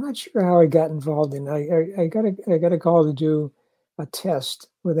not sure how I got involved in it. I got a call to do a test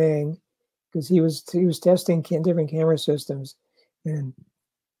with Ang, because he was testing different camera systems, and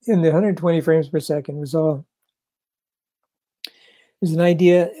in the 120 frames per second was an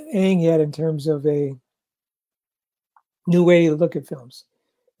idea Ang had in terms of a new way to look at films,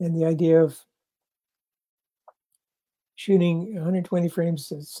 and the idea of shooting 120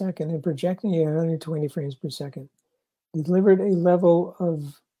 frames a second and projecting it at 120 frames per second delivered a level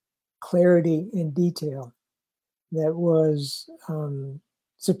of clarity and detail that was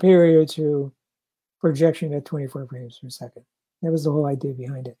superior to projection at 24 frames per second. That was the whole idea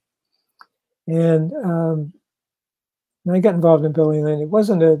behind it. And I got involved in Billy Lynn. It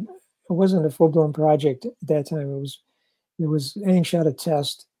wasn't a full-blown project at that time. It was Ang shot a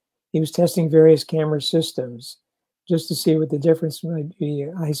test, he was testing various camera systems just to see what the difference might be,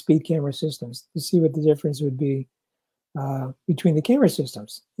 high-speed camera systems, to see what the difference would be between the camera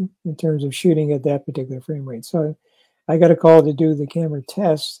systems in terms of shooting at that particular frame rate. So I got a call to do the camera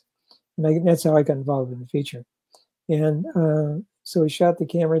test, and that's how I got involved in the feature. And so we shot the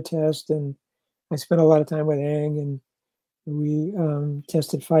camera test, and I spent a lot of time with Ang, and we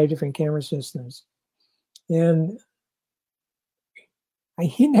tested 5 different camera systems. And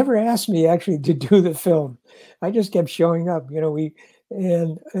he never asked me actually to do the film. I just kept showing up,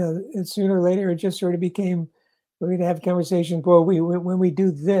 and sooner or later it just sort of became, we'd have conversations. Well, when we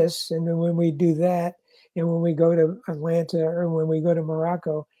do this, and then when we do that, and when we go to Atlanta or when we go to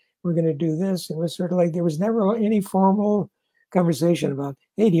Morocco, we're going to do this. And it was sort of like there was never any formal conversation about,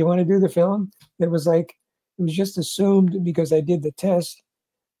 hey, do you want to do the film? It was like it was just assumed because I did the test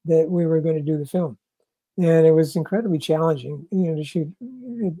that we were going to do the film. And it was incredibly challenging, to shoot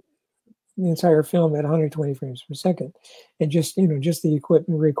the entire film at 120 frames per second, and just the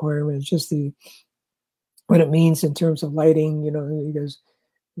equipment requirements, just what it means in terms of lighting. Because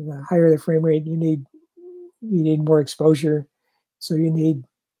the higher the frame rate, you need more exposure, so you need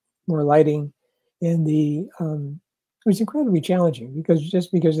more lighting, and it was incredibly challenging because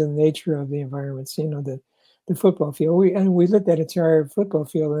of the nature of the environments. The football field. We lit that entire football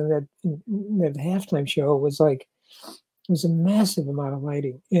field, and that halftime show was a massive amount of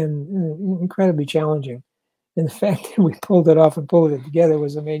lighting and incredibly challenging. And the fact that we pulled it off and pulled it together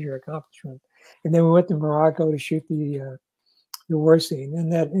was a major accomplishment. And then we went to Morocco to shoot the war scene,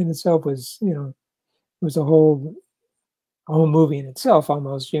 and that in itself was was a whole movie in itself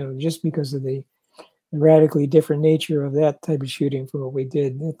almost. Just because of the radically different nature of that type of shooting from what we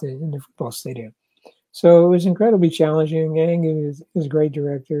did in the football stadium. So it was incredibly challenging. Ang is a great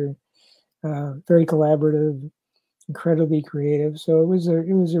director, very collaborative, incredibly creative. So it was a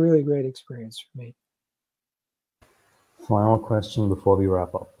really great experience for me. Final question before we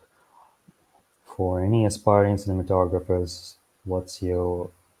wrap up. For any aspiring cinematographers, what's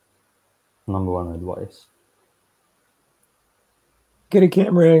your number one advice? Get a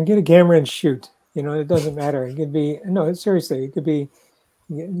camera and shoot. It doesn't matter. It could be seriously. It could be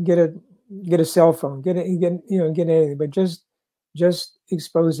get a cell phone, get anything, but just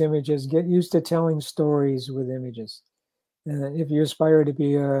expose images, get used to telling stories with images. If you aspire to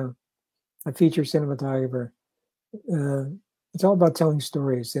be a feature cinematographer, it's all about telling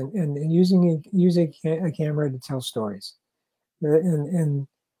stories and using a camera to tell stories. And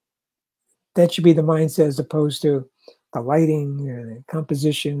that should be the mindset, as opposed to the lighting or the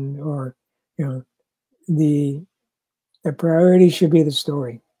composition, or the priority should be the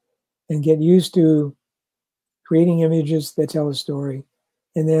story. And get used to creating images that tell a story.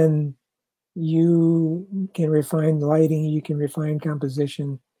 And then you can refine lighting, you can refine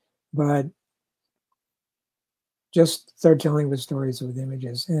composition, but just start telling the stories with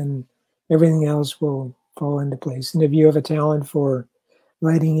images, and everything else will fall into place. And if you have a talent for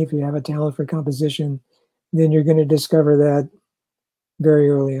lighting, if you have a talent for composition, then you're going to discover that very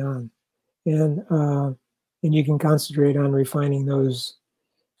early on. And you can concentrate on refining those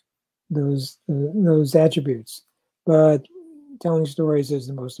attributes, but telling stories is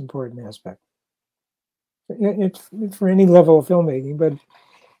the most important aspect. It's for any level of filmmaking, but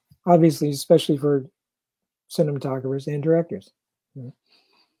obviously, especially for cinematographers and directors.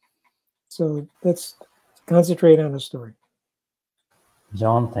 So let's concentrate on a story.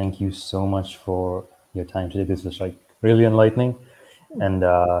 John, thank you so much for your time today. This was really enlightening, and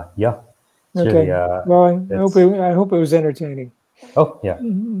yeah. Okay. Well, I hope it was entertaining. Oh yeah,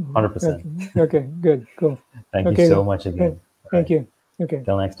 100%. Okay. Good. Cool. Thank you so much again. Thank you. Okay.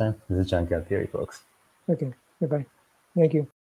 Till next time. This is Junkyard Theory, folks. Okay. Goodbye. Thank you.